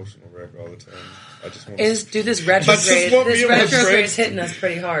fucking emotional wreck all the time. I just want Dude, this retrograde is hitting us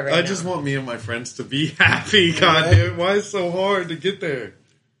pretty hard right now. I just want me and my friends to be happy, goddamn. Why is it so hard to get there?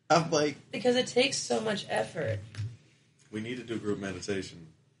 I'm like... Because it takes so much effort. We need to do group meditation.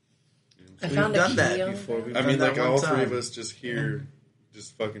 We've done that before. I mean, like all three of us just here,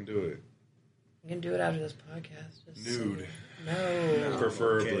 just fucking do it. We can do it after this podcast. Nude. No.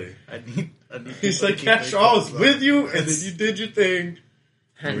 Preferably. Okay. I need He's like, Cash, I was with you, and then you did your thing.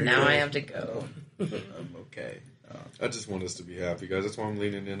 And now I have to go. I'm okay. I just want us to be happy, guys. That's why I'm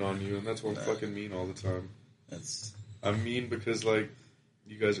leaning in on you, and that's what I'm fucking mean all the time. I'm mean because, like,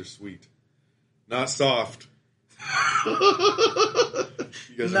 you guys are sweet. Not soft.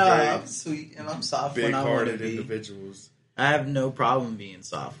 You guys are very I'm sweet and I'm soft when I want to be. Individuals. I have no problem being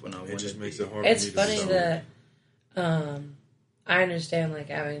soft when I want to be. It just makes it hard. It's for me funny that I understand like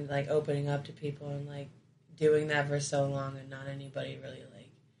having like opening up to people and like doing that for so long and not anybody really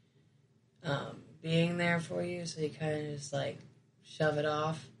like being there for you. So you kind of just like shove it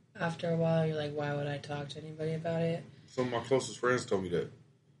off after a while. You're like, why would I talk to anybody about it? Some of my closest friends told me that.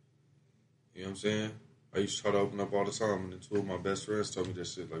 You know what I'm saying? I used to try to open up all the time, and then two of my best friends told me that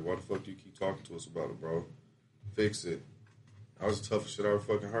shit. Like, why the fuck do you keep talking to us about it, bro? Fix it. That was the toughest shit I ever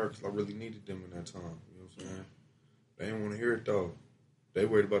fucking heard, because I really needed them in that time. You know what I'm saying? They didn't want to hear it, though. They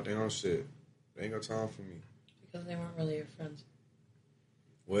worried about their own shit. They ain't got time for me. Because they weren't really your friends.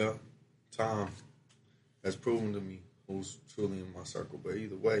 Well, time has proven to me who's truly in my circle. But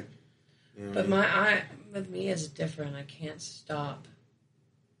either way. You know But with me, it's different. I can't stop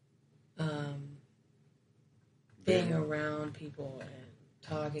being around people and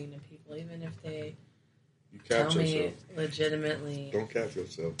talking to people, even if they tell me legitimately. Don't cap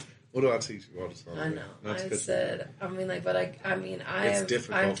yourself. What do I teach you all the time? I know. I've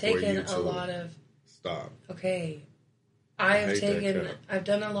taken a lot of. Stop. Okay. I've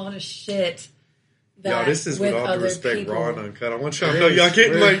done a lot of shit. Y'all, this is with all due respect, people. raw and uncut. I want y'all to know y'all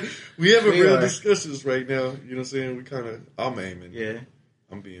getting like, we having real discussions right now. You know what I'm saying? We kind of, I'm aiming. Yeah.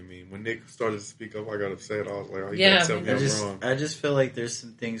 I'm being mean. When Nick started to speak up, I got upset. I was like, oh, you gotta tell me I'm wrong. I just feel like there's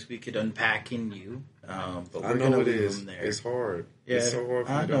some things we could unpack in you. But I know it is. There. It's hard. Yeah, it's so hard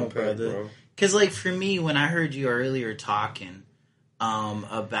for me to unpack, bro. Because, like, for me, when I heard you earlier talking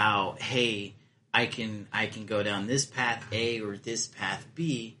about, hey, I can go down this path A or this path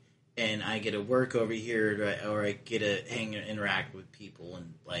B, and I get to work over here, or I get to hang and interact with people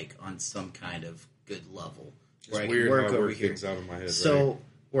and like on some kind of good level. It's weird how I work things out of my head. So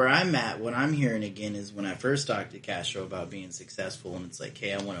where I'm at, what I'm hearing again is when I first talked to Castro about being successful, and it's like,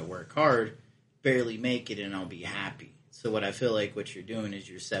 hey, I want to work hard, barely make it, and I'll be happy. So what I feel like what you're doing is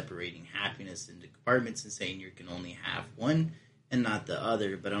you're separating happiness into compartments and saying you can only have one and not the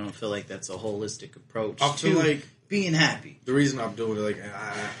other. But I don't feel like that's a holistic approach to like being happy. The reason I'm doing it,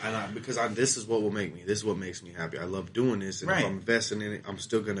 like, because this is what will make me. This is what makes me happy. I love doing this, and if I'm investing in it, I'm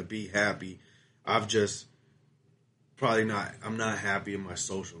still gonna be happy. I've just I'm not happy in my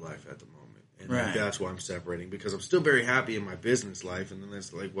social life at the moment, and that's why I'm separating, because I'm still very happy in my business life, and then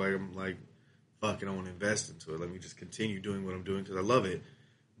that's like why I'm like, fucking, I want to invest into it. Let me just continue doing what I'm doing because I love it.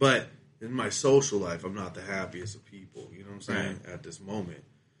 But in my social life, I'm not the happiest of people. You know what I'm saying? Right. At this moment,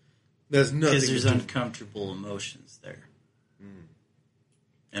 there's nothing. Because there's uncomfortable emotions there,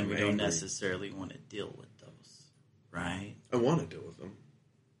 and we don't necessarily want to deal with Right. I want to deal with them.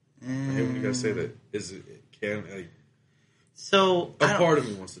 I hate when you guys say that. So a part of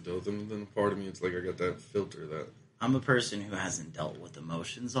me wants to deal with them, and then a part of me, it's like I got that filter that. I'm a person who hasn't dealt with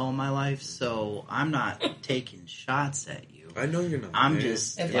emotions all my life, so I'm not taking shots at you. I know you're not. I'm man.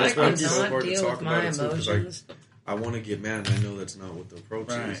 just. If That's I why can not deal with my emotions, I want to get mad, and I know that's not what the approach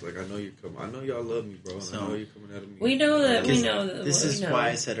Right. is. Like I know you come. I know y'all love me, bro. And I know you're coming at me. we know that. This is why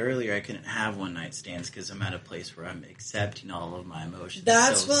I said earlier I couldn't have one night stands because I'm at a place where I'm accepting all of my emotions.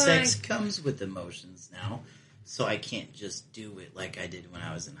 That's so why sex comes with emotions now, so I can't just do it like I did when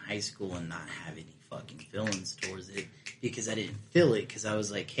I was in high school and not have any fucking feelings towards it because I didn't feel it because I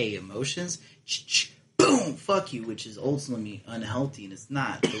was like, hey, emotions, boom, fuck you, which is ultimately unhealthy and it's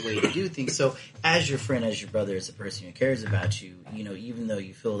not the way to do things. So as your friend, as your brother, as a person who cares about you, you know, even though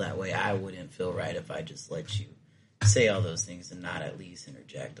you feel that way, I wouldn't feel right if I just let you say all those things and not at least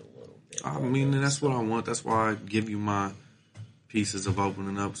interject a little bit. I mean, and that's what I want. That's why I give you my pieces of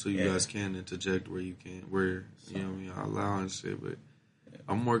opening up so you guys can interject where you can, where, you know what I mean, I allow and shit, but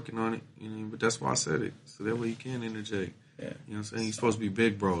I'm working on it, you know, but that's why I said it. So that way you can interject. Yeah. You know what I'm saying? You're supposed to be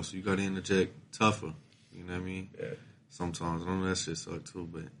big bro, so you got to interject tougher. You know what I mean? Yeah. Sometimes. I know that shit suck too,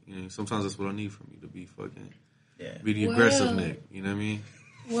 but, you know, sometimes that's what I need from you, to be fucking, be the Well, aggressive Nick. You know what I mean?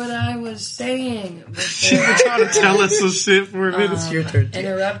 what I was saying She before been trying to tell us some shit for a minute. It's your turn.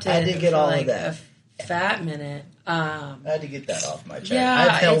 interrupted. I did get for all like of that. a fat minute. I had to get that off my chest. Yeah,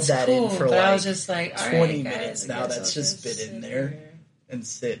 I've held it's that cool, in for but like I was just like, all 20 right, guys, minutes I now. guess That's I'll just been sit in there here. and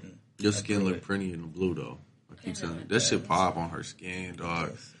sitting. Your skin look pretty in the blue, though. I keep telling you. That shit pop on her skin,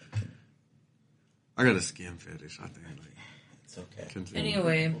 dog. I got a skin fetish, I think. Like, it's okay. Continue.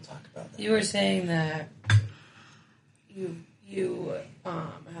 Anyway, We'll talk about that. you were saying that you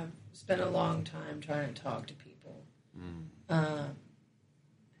have spent a long time trying to talk to people,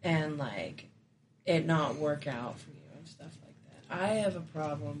 and like it not work out for you and stuff like that. I have a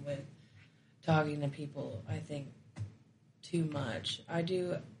problem with talking to people. I think too much.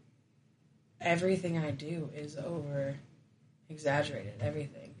 Everything I do is over exaggerated.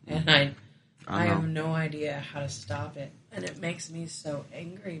 Everything, and I have no idea how to stop it, and it makes me so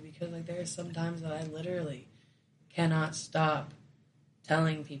angry because like there are some times that I literally cannot stop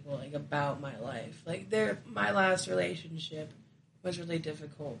telling people like about my life. Like my last relationship was really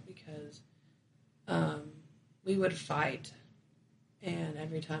difficult because we would fight, and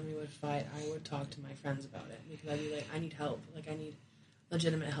every time we would fight, I would talk to my friends about it because I'd be like, I need help. Like I need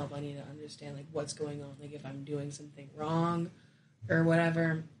legitimate help. I need to understand like what's going on. Like if I'm doing something wrong or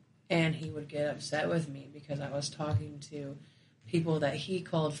whatever. And he would get upset with me because I was talking to people that he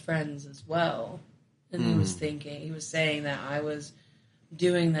called friends as well. And he was saying that I was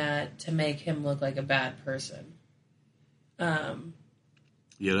doing that to make him look like a bad person. Yeah,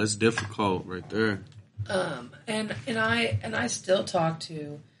 that's difficult right there. And I still talk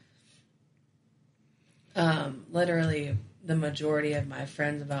to literally the majority of my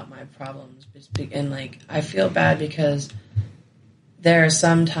friends about my problems. And like I feel bad because there are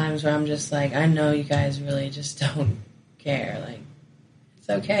some times where I'm just like, I know you guys really just don't care. Like, it's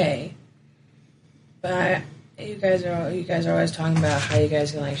okay, but you guys are always talking about how you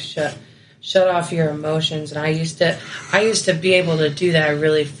guys can like shut off your emotions. And I used to be able to do that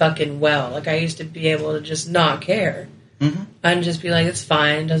really fucking well. Like I used to be able to just not care and just be like, it's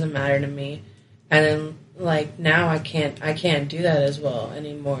fine, it doesn't matter to me. And then like now I can't do that as well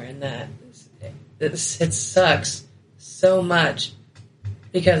anymore. And that it sucks so much.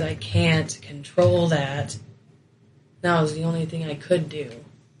 Because I can't control that. That was the only thing I could do.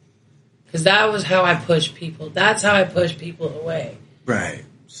 Because that was how I pushed people. That's how I pushed people away. Right.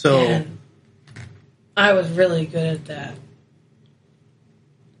 So and I was really good at that.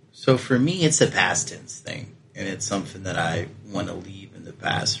 So for me, it's a past tense thing. And it's something that I want to leave in the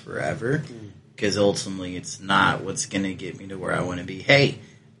past forever. Because ultimately, it's not what's going to get me to where I want to be. Hey,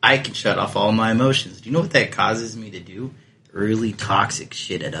 I can shut off all my emotions. Do you know what that causes me to do? Really toxic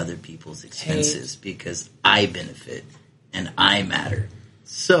shit at other people's expenses because I benefit and I matter.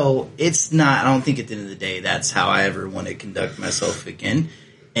 So it's not, I don't think at the end of the day that's how I ever want to conduct myself again,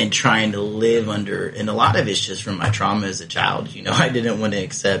 and trying to live under, and a lot of it's just from my trauma as a child. You know, I didn't want to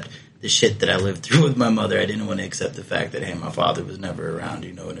accept the shit that I lived through with my mother. I didn't want to accept the fact that, hey, my father was never around.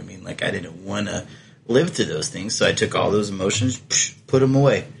 You know what I mean? Like I didn't want to live through those things. So I took all those emotions, put them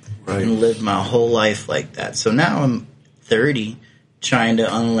away, and lived my whole life like that. So now I'm 30 trying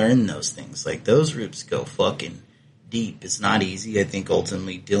to unlearn those things. Like those roots go fucking deep. It's not easy. I think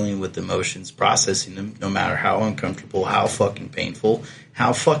ultimately dealing with emotions, processing them, no matter how uncomfortable, how fucking painful,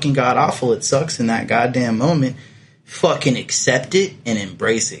 how fucking god awful it sucks in that goddamn moment, fucking accept it and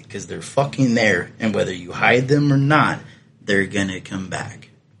embrace it because they're fucking there. And whether you hide them or not, they're going to come back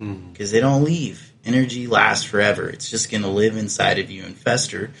because they don't leave. Energy lasts forever. It's just going to live inside of you and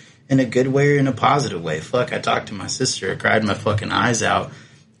fester in a good way or in a positive way. Fuck, I talked to my sister. I cried my fucking eyes out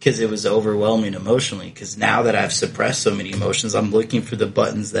because it was overwhelming emotionally. Because now that I've suppressed so many emotions, I'm looking for the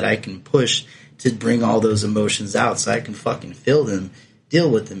buttons that I can push to bring all those emotions out so I can fucking feel them, deal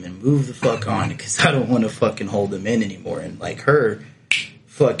with them, and move the fuck on. Because I don't want to fucking hold them in anymore. And like her,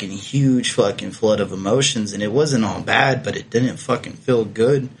 fucking huge fucking flood of emotions. And it wasn't all bad, but it didn't fucking feel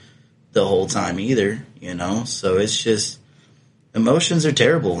good the whole time either, you know? So it's just, emotions are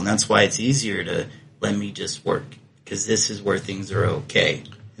terrible. And that's why it's easier to let me just work. Because this is where things are okay.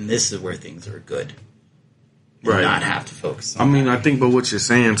 And this is where things are good. Right. Not have to focus on I think, but what you're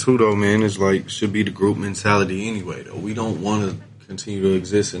saying too, though, man, is like, should be the group mentality anyway, though. We don't want to continue to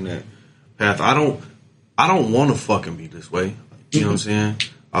exist in that path. I don't want to fucking be this way. You know what I'm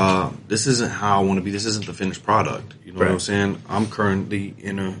saying? This isn't how I want to be. This isn't the finished product. You know what I'm saying? I'm currently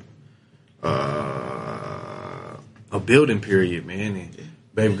in a building period, man. And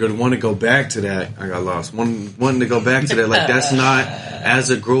baby, gonna want to go back to that. I got lost. Wanting to go back to that. Like, that's not as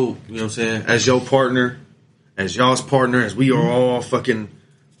a group. You know what I'm saying? As your partner, as y'all's partner, as we are all fucking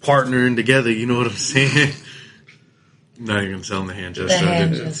partnering together. You know what I'm saying? I'm not even telling the hand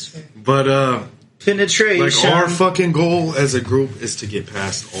gesture. But penetration. Like, our fucking goal as a group is to get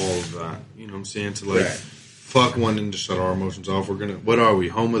past all of that. You know what I'm saying? To like, fuck wanting to shut our emotions off. We're gonna. What are we?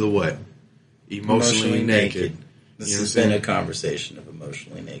 Home of the what? Emotionally naked. This has been a conversation of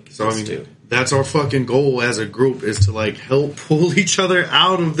emotionally naked. So that's our fucking goal as a group, is to like help pull each other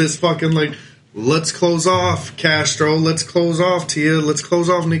out of this fucking like, let's close off Castro, let's close off Tia, let's close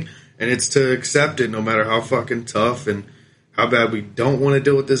off Nick, and it's to accept it no matter how fucking tough and how bad we don't want to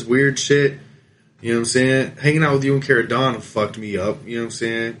deal with this weird shit. You know what I'm saying? Hanging out with you and Cara Dawn fucked me up. You know what I'm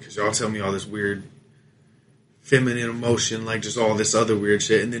saying? Because y'all tell me all this weird feminine emotion, like just all this other weird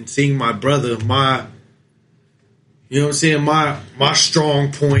shit, and then seeing my brother, you know what I'm saying, my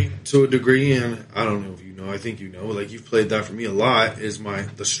strong point to a degree, and I don't know if you know, I think you know, like you've played that for me a lot, is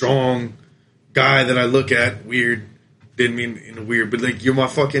the strong guy that I look at. Weird, didn't mean in a weird, but like you're my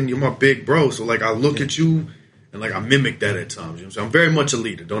big bro. So like I look at you and like I mimic that at times. You know what I'm saying? I'm very much a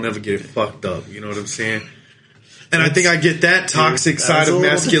leader. Don't ever get it fucked up. You know what I'm saying? And I think I get that toxic side of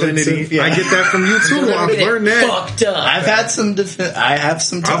masculinity. Yeah. I get that from you too. I've learned that. Fucked up. I've had some.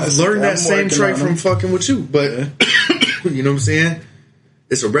 I've learned that same trait from fucking with you. But you know what I'm saying?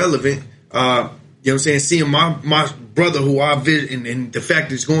 It's irrelevant. You know what I'm saying? Seeing my brother, who I vision, and the fact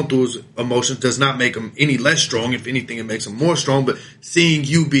that he's going through his emotions does not make him any less strong. If anything, it makes him more strong. But seeing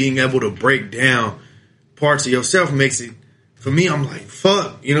you being able to break down parts of yourself makes it. For me, I'm like,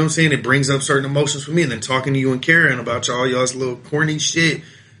 fuck, you know what I'm saying? It brings up certain emotions for me. And then talking to you and Karen about y'all's little corny shit,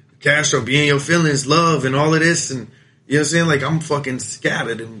 Castro, being your feelings, love, and all of this. And, you know what I'm saying? Like, I'm fucking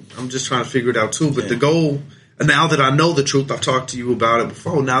scattered, and I'm just trying to figure it out, too. But the goal, and now that I know the truth, I've talked to you about it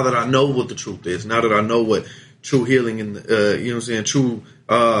before, now that I know what the truth is, now that I know what true healing and, you know what I'm saying, true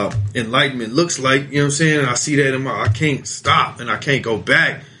enlightenment looks like, you know what I'm saying? I see that I can't stop, and I can't go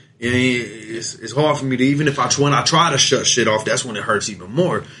back. And it's hard for me to, even if when I try to shut shit off, that's when it hurts even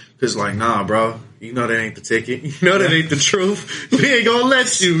more. Because, like, nah, bro, you know that ain't the ticket. You know that ain't the truth. We ain't gonna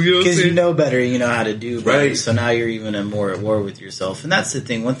let you. You know, because you know better, you know how to do better. Right. So now you're even more at war with yourself. And that's the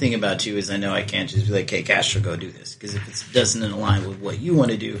thing. One thing about you is I know I can't just be like, hey, Castro, go do this. Because if it doesn't align with what you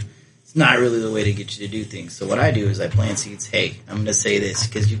want to do, it's not really the way to get you to do things. So what I do is I plant seeds. Hey, I'm going to say this.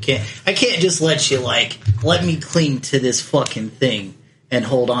 Because I can't just let you, like, let me cling to this fucking thing and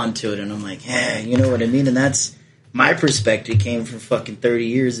hold on to it. And I'm like, hey, you know what I mean? And that's my perspective. Came from fucking 30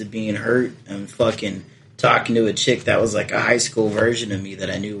 years of being hurt and fucking talking to a chick that was like a high school version of me that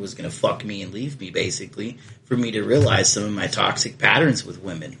I knew was going to fuck me and leave me, basically, for me to realize some of my toxic patterns with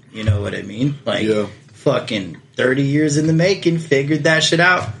women. You know what I mean? Like, fucking 30 years in the making, figured that shit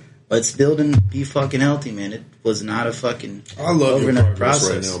out. Let's build and be fucking healthy, man. It was not a fucking I love your progress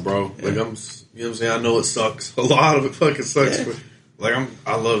process right now, bro. Yeah. Like, you know what I'm saying? I know it sucks. A lot of it fucking sucks. Yeah. But like,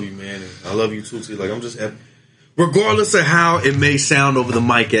 I love you, man. And I love you too, T. Like, I'm just happy. Regardless of how it may sound over the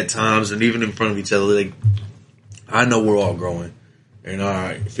mic at times and even in front of each other, like, I know we're all growing. And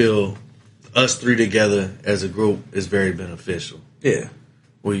I feel us three together as a group is very beneficial. Yeah.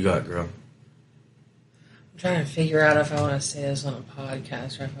 What you got, girl? I'm trying to figure out if I want to say this on a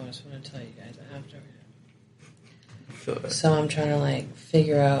podcast or if I just want to tell you guys after. So I'm trying to, like,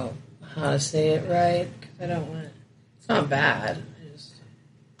 figure out how to say it right because I don't want to. It's not bad.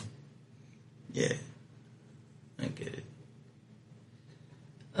 Yeah, I get it.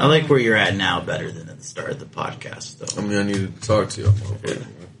 I like where you're at now better than at the start of the podcast, though. I mean, I needed to talk to y'all, motherfucker.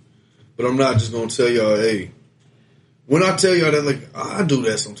 Man. But I'm not just gonna tell y'all, hey. When I tell y'all that, like, I do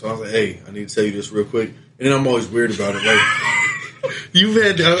that sometimes. Like, hey, I need to tell you this real quick, and then I'm always weird about it. Like,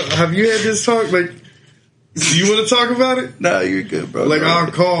 have you had this talk? Like, do you want to talk about it? No, you're good, bro. Like, I'll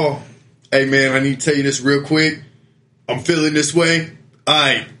call. Hey, man, I need to tell you this real quick. I'm feeling this way. All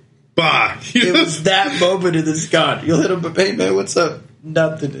right, bye. It was that moment and it's gone. You'll hit him, but hey, man, what's up?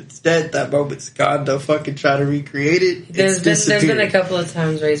 Nothing. It's dead. That moment's gone. Don't fucking try to recreate it. There's been a couple of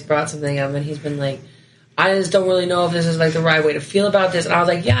times where he's brought something up and he's been like, I just don't really know if this is like the right way to feel about this. And I was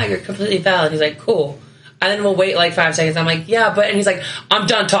like, yeah, you're completely valid. He's like, cool. And then we'll wait like 5 seconds. I'm like, yeah, but... And he's like, I'm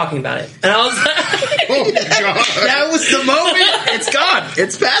done talking about it. And I was like... Oh, God. That was the moment. It's gone.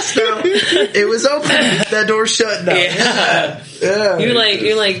 It's past now. It was open. That door's shut now. Yeah.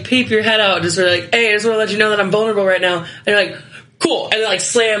 You like peep your head out. Just sort of like, hey, I just want to let you know that I'm vulnerable right now. And you're like... Cool, and then like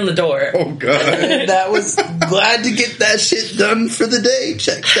slam the door. Oh God! That was glad to get that shit done for the day.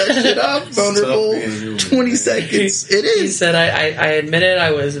 Check that shit off. Vulnerable. 20 seconds. It is. He said, "I admitted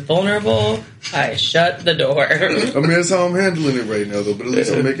I was vulnerable. I shut the door." I mean, that's how I'm handling it right now, though. But at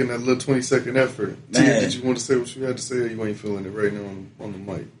least I'm making that little 20-second effort. Tia, did you want to say what you had to say, or you ain't feeling it right now on the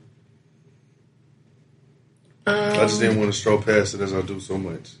mic? I just didn't want to stroll past it as I do so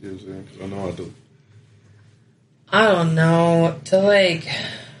much. You know what I'm saying? Because I know I do. I don't know, to like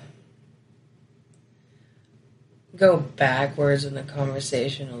go backwards in the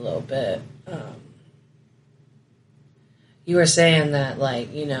conversation a little bit. You were saying that,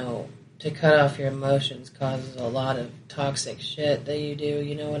 like, you know, to cut off your emotions causes a lot of toxic shit that you do.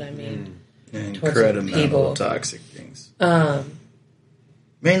 You know what I mean? Incredible toxic things.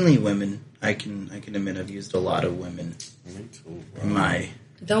 Mainly women. I can admit I've used a lot of women. Me too. In my.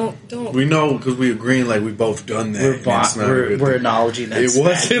 Don't. We know because we agreeing like we both done that. We're acknowledging that. It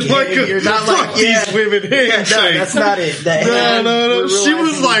wasn't like you're not like these women handshake. No, that's not it. No. She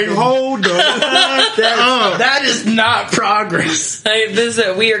was like, hold on. That is not progress.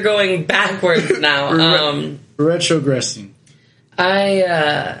 We are going backwards now. Retrogressing.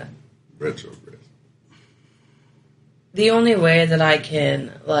 Retrogress. The only way that I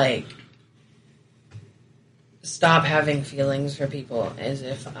can like stop having feelings for people is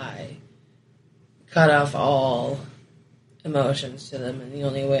if I cut off all emotions to them, and the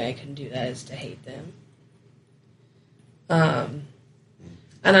only way I can do that is to hate them. And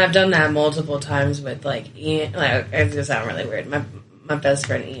I've done that multiple times with like Ian. Like, it's gonna sound really weird. My best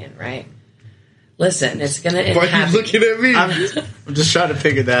friend Ian, right? Listen, it's gonna end happy. happy. Why are you looking at me? I'm just trying to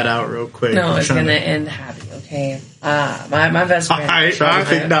figure that out real quick. No, it's gonna end happy. Okay. My best friend. I'm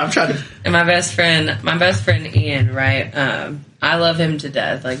trying to. And my best friend Ian, right? I love him to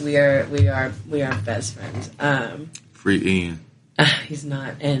death. Like we are best friends. Free Ian. He's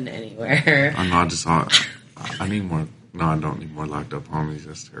not in anywhere. I know. I need more. No, I don't need more locked up homies.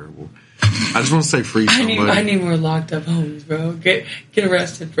 That's terrible. I just want to say free somebody. I need more locked up homies, bro. Get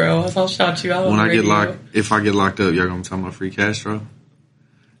arrested, bro. I'll shout you out. If I get locked up, y'all gonna tell my free Castro?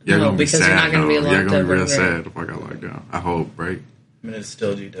 Y'all gonna be sad. You're not gonna be locked up. Y'all gonna be real sad if I got locked down. I hope, right? I'm gonna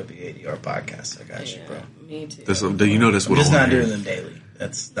still do WADR podcast. I got you, bro. Me too. That's what I'm just not doing them daily.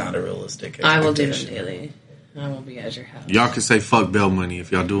 That's not a realistic expectation. I will do them daily. I will be at your house. Y'all can say fuck bail money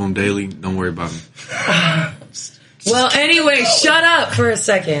if y'all do them daily. Don't worry about me. Well, anyway, shut up for a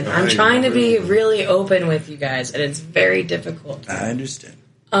second. I'm trying to be really open with you guys, and it's very difficult. I understand.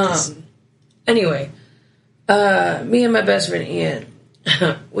 Anyway, me and my best friend Ian,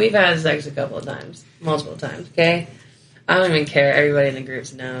 we've had sex a couple of times, multiple times. Okay, I don't even care. Everybody in the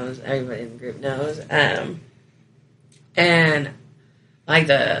group knows. And like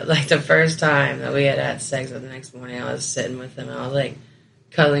the first time that we had sex, the next morning I was sitting with him. I was like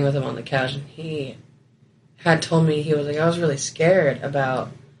cuddling with him on the couch, and he had told me, he was like, I was really scared about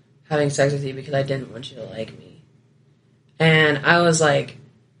having sex with you because I didn't want you to like me. And I was like,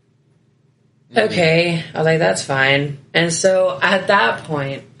 okay. I was like, that's fine. And so at that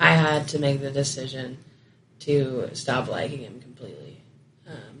point, I had to make the decision to stop liking him completely.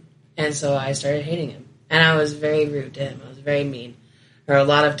 And so I started hating him. And I was very rude to him. I was very mean. There are a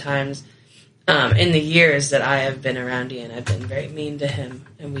lot of times in the years that I have been around Ian, I've been very mean to him,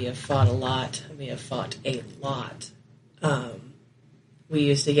 and we have fought a lot. We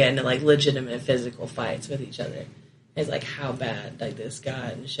used to get into like legitimate physical fights with each other. It's like how bad like this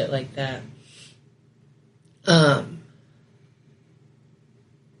got and shit like that.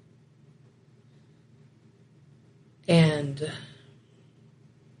 And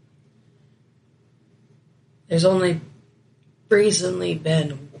there's only recently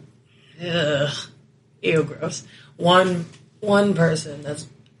been ew, gross. One person that's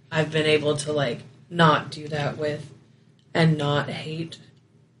I've been able to, like, not do that with and not hate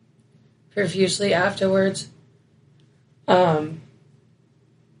profusely afterwards. I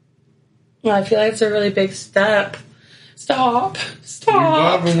feel like it's a really big step. Stop. You're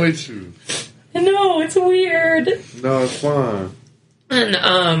vibing with you. No, it's weird. No, it's fine. And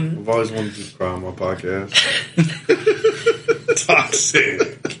I've always wanted to just cry on my podcast.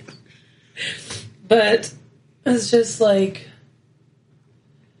 Toxic. But it's just like,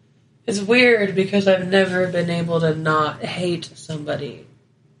 it's weird because I've never been able to not hate somebody.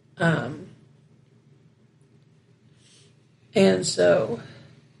 And so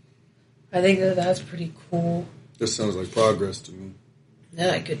I think that that's pretty cool. This sounds like progress to me.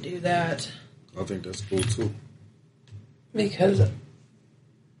 That I could do that. I think that's cool too. Because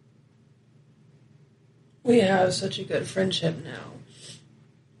we have such a good friendship now.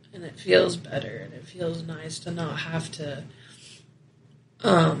 And it feels better, and it feels nice to not have to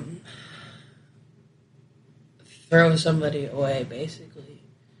throw somebody away, basically.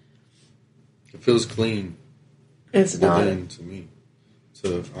 It feels clean. It's not. Within, to me.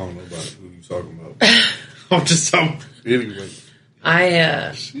 So I don't know about who you talking about. I'm just talking. Anyway.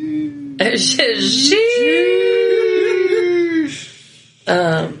 In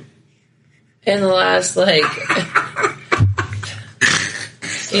the last, like,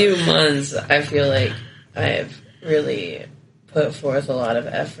 few months, I feel like I have really put forth a lot of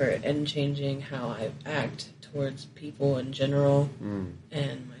effort in changing how I act towards people in general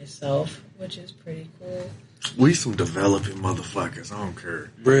and myself, which is pretty cool. We some developing motherfuckers. I don't care.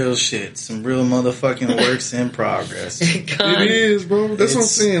 Real shit. Some real motherfucking works in progress. It is, bro. That's what I'm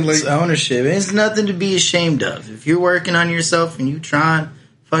saying. Like, it's ownership. It's nothing to be ashamed of. If you're working on yourself and you trying,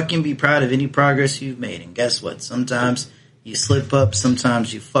 fucking be proud of any progress you've made. And guess what? Sometimes you slip up.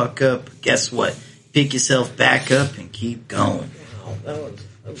 Sometimes you fuck up. But guess what? Pick yourself back up and keep going. Wow, that was...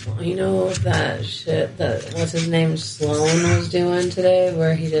 You know that shit that, what's his name, Sloan was doing today,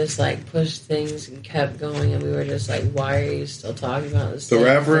 where he just, like, pushed things and kept going, and we were just like, why are you still talking about this the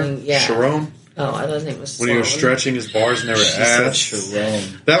rapper? thing? Yeah. Sharon? Oh, I thought his name was Sloan. When he was stretching his bars and they were ass.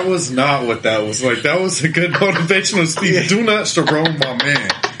 Sharon. That was not what that was like. That was a good motivational speech. Yeah. Do not Sharon my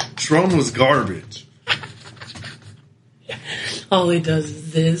man. Sharon was garbage. All he does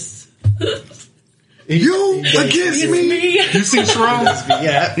is this. You against me? You see Sharon?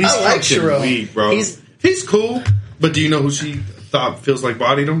 Yeah, he's I like Sharon. Weak, bro. He's cool. But do you know who she thought feels like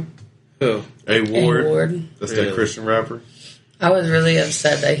bodied him? Who? A Ward. That's that Christian rapper. I was really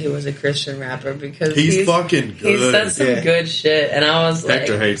upset that he was a Christian rapper because he's fucking good. He said some good shit, and I was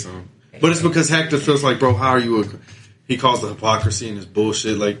Hector hates him. But it's because Hector feels like, bro, how are you he calls the hypocrisy in his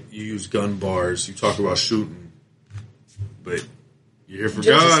bullshit, like you use gun bars, you talk about shooting, but you're here for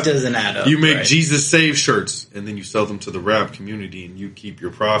God. Just doesn't add up. You make Jesus Save shirts, and then you sell them to the rap community, and you keep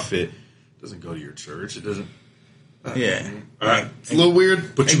your profit. It doesn't go to your church. It doesn't. Yeah. It's a little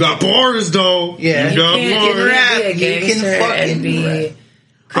weird, but you got bars, though. Yeah. You got bars. You can fucking be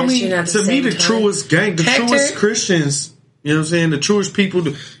Christian at the to same me, the time. truest gang, the truest Christians, you know what I'm saying? The truest people,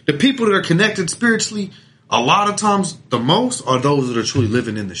 the people that are connected spiritually, a lot of times, the most are those that are truly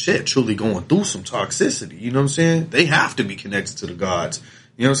living in the shit, truly going through some toxicity. You know what I'm saying? They have to be connected to the gods.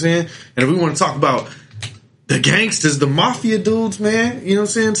 You know what I'm saying? And if we want to talk about the gangsters, the mafia dudes, man, you know what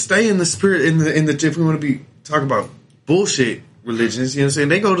I'm saying? Stay in the spirit, if we want to be talking about bullshit religions, you know what I'm saying?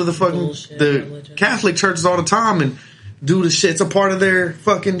 They go to the fucking, Catholic churches all the time and do the shit. It's a part of their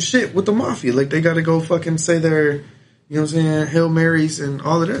fucking shit with the mafia. Like, they got to go fucking say their, you know what I'm saying, Hail Marys and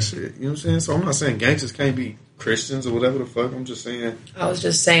all of that shit. You know what I'm saying? So I'm not saying gangsters can't be Christians or whatever the fuck. I'm just saying. I was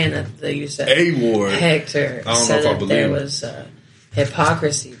just saying that you said A-Ward. Hector I don't said know if I that believe there it. was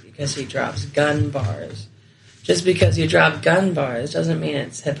hypocrisy because he drops gun bars. Just because you drop gun bars doesn't mean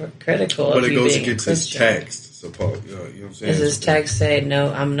it's hypocritical. But of it you goes being against a his Christian. text. Suppose, you know what I'm saying? Does his text say,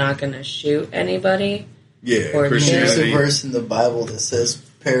 no, I'm not going to shoot anybody? Yeah, Or There's Christianity. a verse in the Bible that says,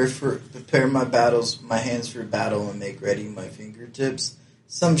 prepare my battles, my hands for battle, and make ready my fingertips.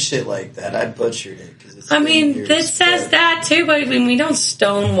 Some shit like that. I butchered it. I mean, this says that too, but I mean, we don't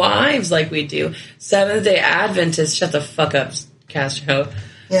stone wives like we do. Seventh-day Adventists, shut the fuck up, Castro.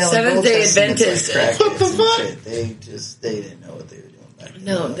 Yeah, like Seventh-day Old Testament's Adventists. Like What the fuck? shit. They didn't know what they were doing back then.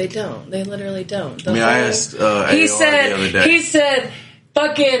 No, they don't. They literally don't. I mean, I asked AR the other day. He said,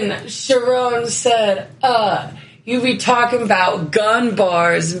 fucking Sharon said, you be talking about gun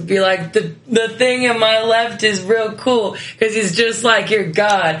bars and be like, the thing in my left is real cool because he's just like your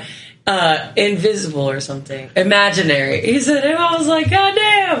God, invisible or something, imaginary. He said, and I was like, God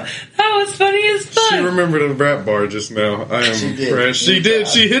damn, that was funny as fuck. She remembered a rap bar just now. I am She did. impressed. She did.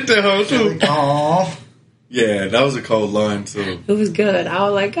 She hit that hoe too. Aww. Yeah, that was a cold line too. It was good. I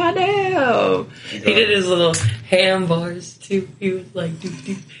was like, God damn. He did his little ham bars too. He was like,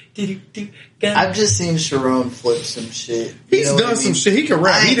 I've just seen Sharon flip some shit. He's done some shit. He can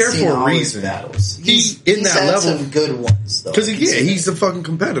rap. He's there for a reason. He's in that level. Some good ones though. Because he's a fucking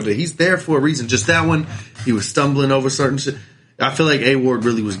competitor. He's there for a reason. Just that one, he was stumbling over certain shit. I feel like A Ward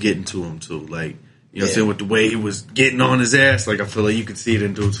really was getting to him too. Like, you know what I'm saying, with the way he was getting on his ass. Like, I feel like you could see it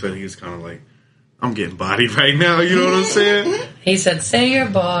in dude's face. He was kind of like, I'm getting bodied right now. You know what I'm saying? He said, "Say your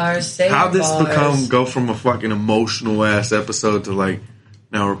bars. How this go from a fucking emotional ass episode to like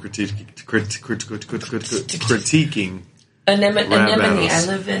now we're critiquing anemone. I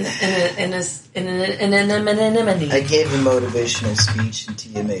live in an anemone. I gave a motivational speech and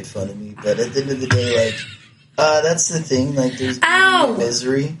Tia made fun of me, but at the end of the day, like, that's the thing. Like, there's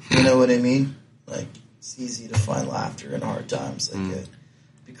misery. You know what I mean? Like, it's easy to find laughter in hard times. Like, if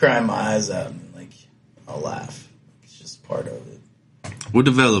you cry my eyes out, and like, I'll laugh. It's just part of it. We're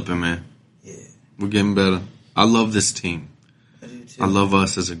developing, man. Yeah, we're getting better. I love this team. I do too. I love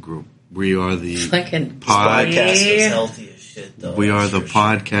us as a group. We are the podcast is healthy as shit, though. We are the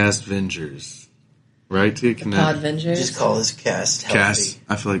podcast Vengers, right? The Pod Vengers. Just call this cast healthy. Cast.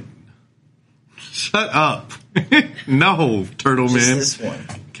 I feel like. Shut up. No, Turtle just Man. This one.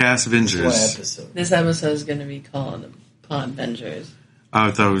 Cast Vengers. This episode is going to be called Pod Vengers. I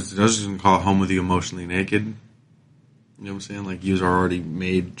was just going to call it Home of the Emotionally Naked. You know what I'm saying? Like, use our already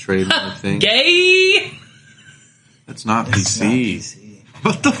made trademark thing. Gay! That's not PC.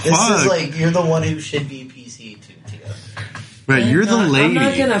 What the fuck? This is like, you're the one who should be PC too, Tia. Right, you're the lady. I'm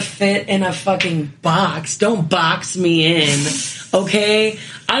not gonna fit in a fucking box. Don't box me in, okay?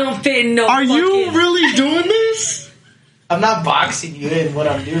 I don't fit in no Are you really doing this? I'm not boxing you in what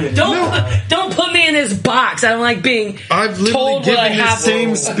I'm doing. Don't put me in this box. I don't like being I've literally told what I given the have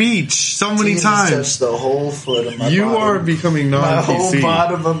same speech so many times. Touched the whole foot of my You bottom. are becoming non-PC. My whole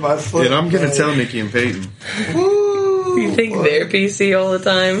bottom of my foot. And I'm going to tell Nikki and Peyton. You think they're PC all the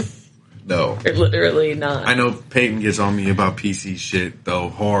time? No. They're literally not. I know Peyton gets on me about PC shit, though,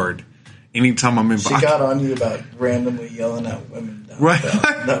 hard. Anytime I'm in... She got on you about randomly yelling at women. Right.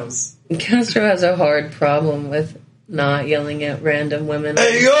 That was... Castro has a hard problem with not yelling at random women.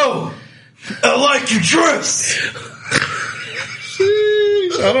 Hey, yo! I like your dress!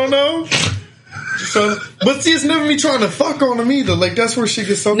 I don't know. But see, it's never me trying to fuck on him either. Like, that's where she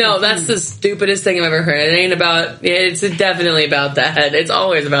gets so No, confused. that's the stupidest thing I've ever heard. It ain't about... It's definitely about that. It's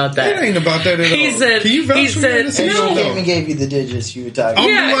always about that. It ain't about that at all. He said... Can you vouch for me? And she came and gave you the digits you were talking about.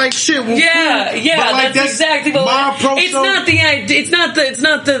 I'm like, shit, well, yeah, cool. yeah, But, like, that's exactly what. my approach, it's not the idea. It's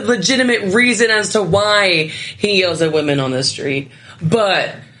not the legitimate reason as to why he yells at women on the street.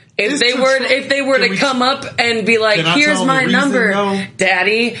 But if they were to come up and be like, "Here's my number,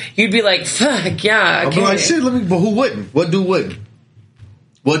 Daddy," you'd be like, "Fuck yeah!" I'd be like, "Shit, let me." But who wouldn't? What dude wouldn't?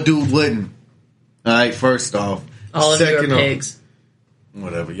 What dude wouldn't? All right, first off, all of you are pigs.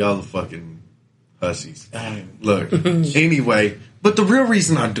 Whatever, y'all are fucking hussies. Look, anyway. But the real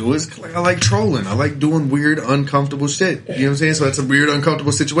reason I do is I like trolling. I like doing weird, uncomfortable shit. You know what I'm saying? So it's a weird,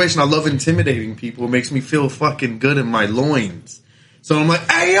 uncomfortable situation. I love intimidating people. It makes me feel fucking good in my loins. So I'm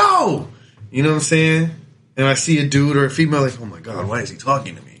like, hey, yo! You know what I'm saying? And I see a dude or a female like, oh my God, why is he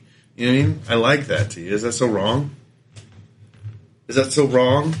talking to me? You know what I mean? I like that, Tia. Is that so wrong? Is that so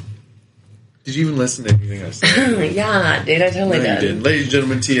wrong? Did you even listen to anything I said? Yeah, dude, I totally did. No, you didn't. Ladies and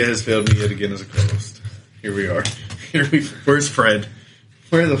gentlemen, Tia has failed me yet again as a co-host. Here we are. Where's Fred?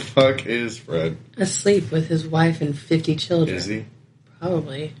 Where the fuck is Fred? Asleep with his wife and 50 children. Is he?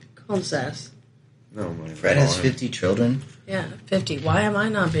 Probably. Call him Sass. No, man. Fred has 50 children? Yeah, 50. Why am I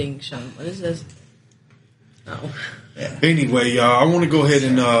not being shown? What is this? Oh. Yeah. Anyway, y'all, I want to go ahead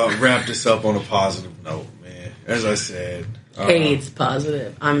and wrap this up on a positive note, man. As I said. AIDS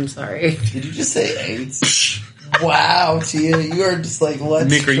positive. I'm sorry. Did you just say AIDS? Wow, Tia. You are just like, let's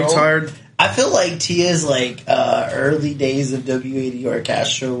Nick, are you tired? I feel like Tia's like early days of W80R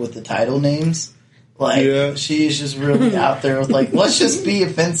Castro with the title names. Like, she is just really out there with like, let's just be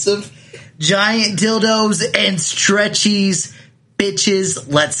offensive. Giant dildos and stretchies,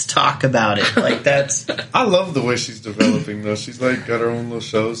 bitches, let's talk about it. Like, that's... I love the way she's developing, though. She's like got her own little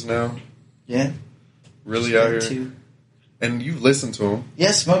shows now. Yeah. Really out here. Too. And you listen to them.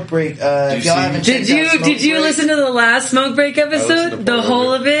 Yeah, Smoke Break. If y'all haven't checked out Did you listen to the last Smoke Break episode? The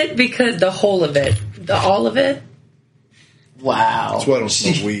whole of it? Because the whole of it. All of it? Wow. That's why I don't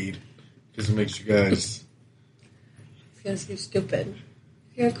smoke weed. Because it makes you guys... Because you're stupid.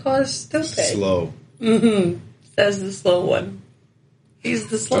 You're called stupid. Slow. Mm-hmm. Says the slow one. He's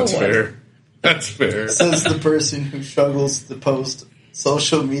the slow one. That's fair. That's fair. Says the person who struggles to post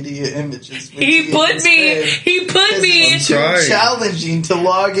social media images. He put me. Too challenging to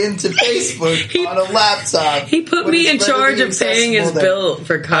log into Facebook on a laptop. He put me in charge of paying his bill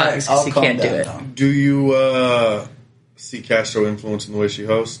for Cox because he can't do it. Now. Do you see Castro influencing the way she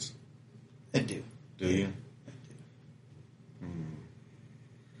hosts? I do. Do you?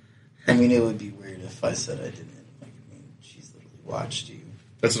 I mean, it would be weird if I said I didn't. Like, I mean, she's literally watched you.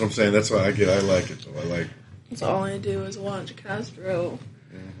 That's what I'm saying. That's why I like it, though. I like. That's all I do is watch Castro.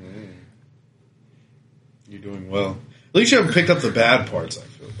 Mm-hmm. You're doing well. At least you haven't picked up the bad parts, I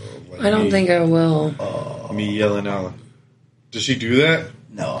feel, though. Like I don't think I will. Me yelling out. Does she do that?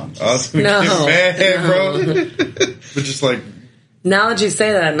 No, I'm I was just... gonna get mad, bro. But just like... Now that you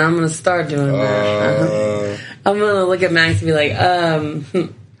say that, and I'm going to start doing that. I'm going to look at Max and be like,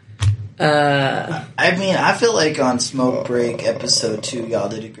 I mean, I feel like on Smoke Break episode 2, y'all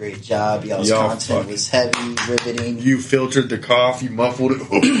did a great job. Y'all's content was heavy, riveting. You filtered the cough, you muffled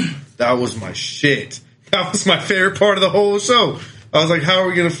it. That was my shit. That was my favorite part of the whole show. I was like, how are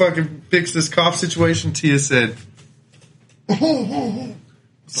we going to fucking fix this cough situation? Tia said...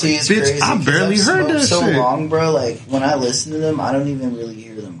 See, it's bitch, crazy. I barely heard that so shit. long, bro. Like, when I listen to them, I don't even really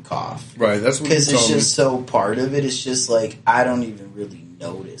hear them cough. Right, that's what you Because told it's me. just so part of it. It's just like, I don't even really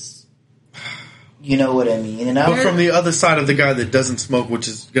notice. You know what I mean? And But from the other side of the guy that doesn't smoke, which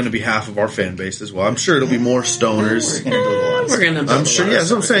is going to be half of our fan base as well, I'm sure it'll be more stoners. We're going to build a lot of We're gonna stuff. build I'm sure, yeah,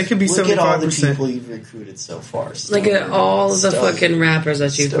 that's what I'm saying. It could be 75%. Look at all the people you've recruited so far. look at all of the Stoner. fucking rappers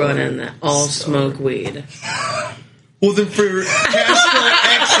that you've brought in that all Stoner. smoke weed. Well, then for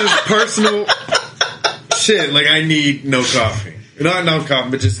Castro X's personal shit, like I need no coffee. Not no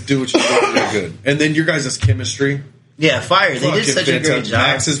coffee, but just do what you do. You're good. And then your guys' chemistry. Yeah, fire. They did Fucking such a great fantastic. job.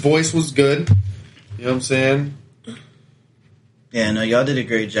 Max's voice was good. You know what I'm saying? Yeah, no, y'all did a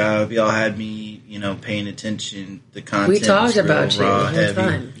great job. Y'all had me, paying attention. The content We talked was real about you raw, the whole heavy.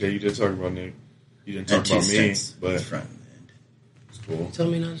 time. Yeah, you did talk about Nick. You didn't And talk about 2 me, cents but front end. it's cool. You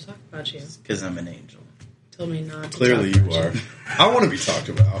told me not to talk about you. Because I'm an angel. Told me not to Clearly talk you about are. I want to be talked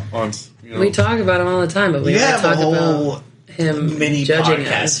about. On, We talk about him all the time, but we You never have a talk whole about him mini judging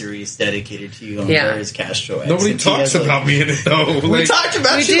podcast us. series dedicated to you on Yeah. Where's Castro X. Nobody And he talks has, like- about me in it though. We Like, talked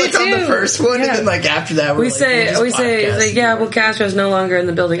about We you did on the too. first one, Yeah. and then after that, we're We like, say, podcast yeah, you. well, Castro's no longer in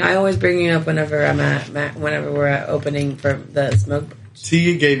the building. I always bring you up whenever I'm whenever we're at opening for the smoke.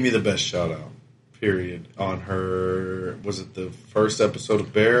 Tia gave me the best shout out, period, on her, was it the first episode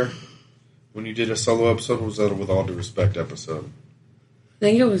of Bear? When you did a solo episode, or was that a With All Due Respect episode? I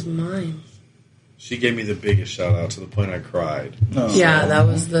think it was mine. She gave me the biggest shout out to the point I cried. Yeah, that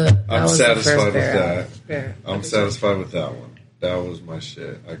was the. I'm was satisfied the first with Bear that. Bear I'm episode. satisfied with that one. That was my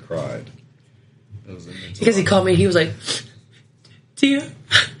shit. I cried. It was immense. Because he called me, he was like, Tia.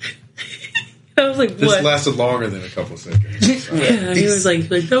 I was like, This what? lasted longer than a couple seconds. Yeah, he was like,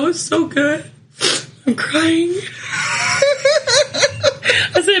 that was so good. I'm crying.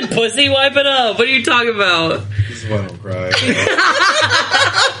 I said, pussy, wipe it up. What are you talking about? This is why I don't cry.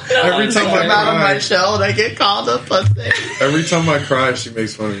 Every time I'm out of my I cry, shell and I get called a pussy. every time I cry, she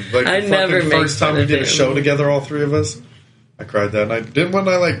makes fun of me. Like I the never fucking make first time fun we of did a him. show together, all three of us. I cried that night. Didn't one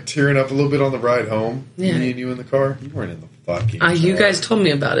I like tearing up a little bit on the ride home? Yeah. Me and you in the car. You weren't in the fucking. You car. guys told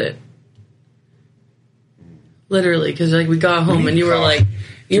me about it. Literally, because like we got home and you were like,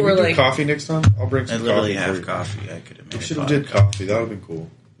 Can we do coffee next time? I'll bring I some literally coffee. for have you. coffee. I could have made We should a have pot. did coffee. That would have been cool.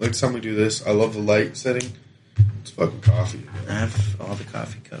 Next time we do this, I love the light setting. It's fucking coffee. I have all the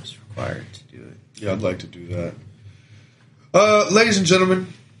coffee cups required to do it. Yeah, I'd like to do that. Ladies and gentlemen,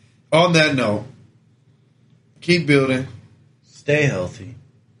 on that note, keep building. Stay healthy.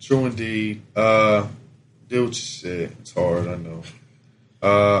 True indeed. Deal with your shit. It's hard, I know.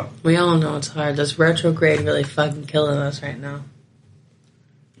 we all know it's hard. This retrograde really fucking killing us right now.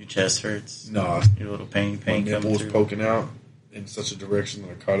 Your chest hurts. Nah, Your little pain my coming nipple was through. poking out in such a direction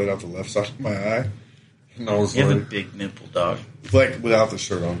that I caught it out the left side of my eye. And I was You have a like, big nipple, dog. like without the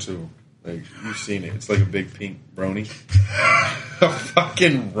shirt on too. Like you've seen it. It's like a big pink brony. A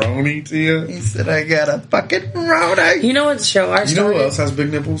fucking brony, Tia. He said, I got a fucking rowdy. You know what show I You know started? who else has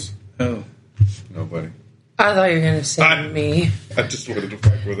big nipples? Oh. Nobody. I thought you were going to say me. I just wanted to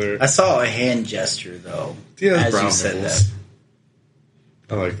fuck with her. I saw a hand gesture, though, Tia has as brown you said nipples. that.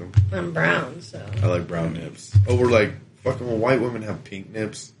 I like them. I'm brown, so. I like brown nips. Over like fucking when white women have pink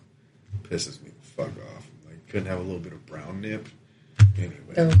nips, pisses me the fuck off. Like couldn't have a little bit of brown nip. Anyway,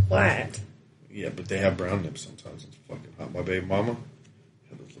 They're flat. yeah, but they have brown nips sometimes. It's fucking hot. My baby mama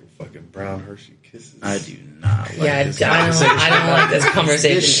had those little fucking brown Hershey kisses. I do not like Yeah, this I don't like this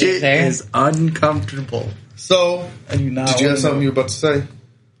conversation This shit either. is uncomfortable. So, I do not did you have wanna something know. you were about to say?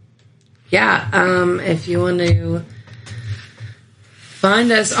 Yeah, if you want to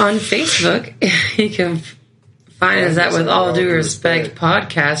Find us on Facebook. You can find us at With All Due Respect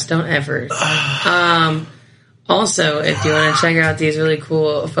Podcast. Don't ever. Also, if you want to check out these really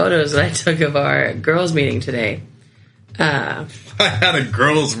cool photos that I took of our girls' meeting today. I had a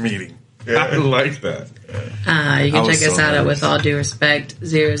girls' meeting. I like that. You can check us out at With All Due Respect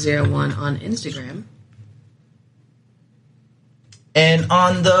 001 on Instagram. And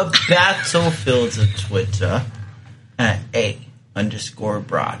on the battlefields of Twitter at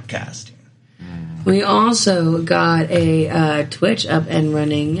 @A_broadcasting. We also got a Twitch up and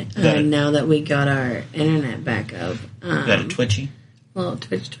running now that we got our internet back up. Got a Twitchy? Well,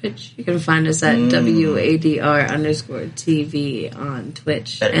 Twitch. You can find us at WADR_TV on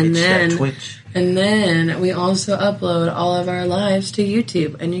Twitch. And then we also upload all of our lives to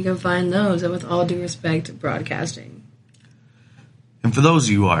YouTube, and you can find those at With All Due Respect Broadcasting. And for those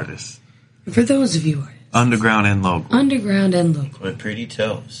of you artists, underground and local, with pretty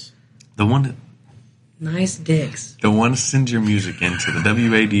toes, the one nice dicks, the one to send your music into the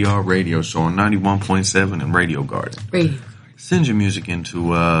WADR radio show on 91.7 and Radio Garden. Send your music into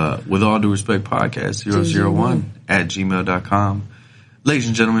With All Due Respect Podcast 001 at gmail.com. Ladies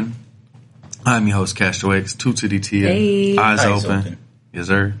and gentlemen, I'm your host Castro X, 2 to the T, eyes open. Yes,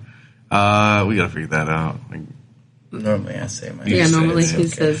 sir. We gotta figure that out. Normally I say my name. Normally he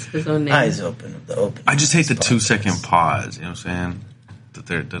says his own name. Eyes open. I just hate the 2-second pause, you know what I'm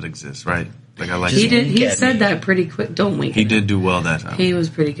saying? That exists, right? Like I like. He said that pretty quick. Don't wink. He did do well that time. He was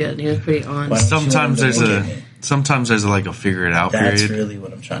pretty good. He was pretty on. Sometimes there's like a figure it out period. That's really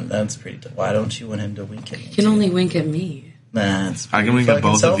what I'm trying. That's pretty. Why don't you want him to wink at me? You can only wink at me. Nah, I can wink at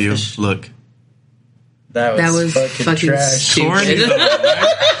both selfish. Of you. Look. That was fucking trash. Stupid. You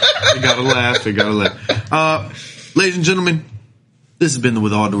gotta laugh. Ladies and gentlemen, this has been the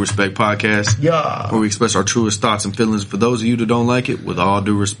With All Due Respect Podcast. Yeah. Where we express our truest thoughts and feelings. For those of you that don't like it, with all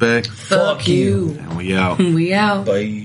due respect, fuck you. And we out. We out. Bye.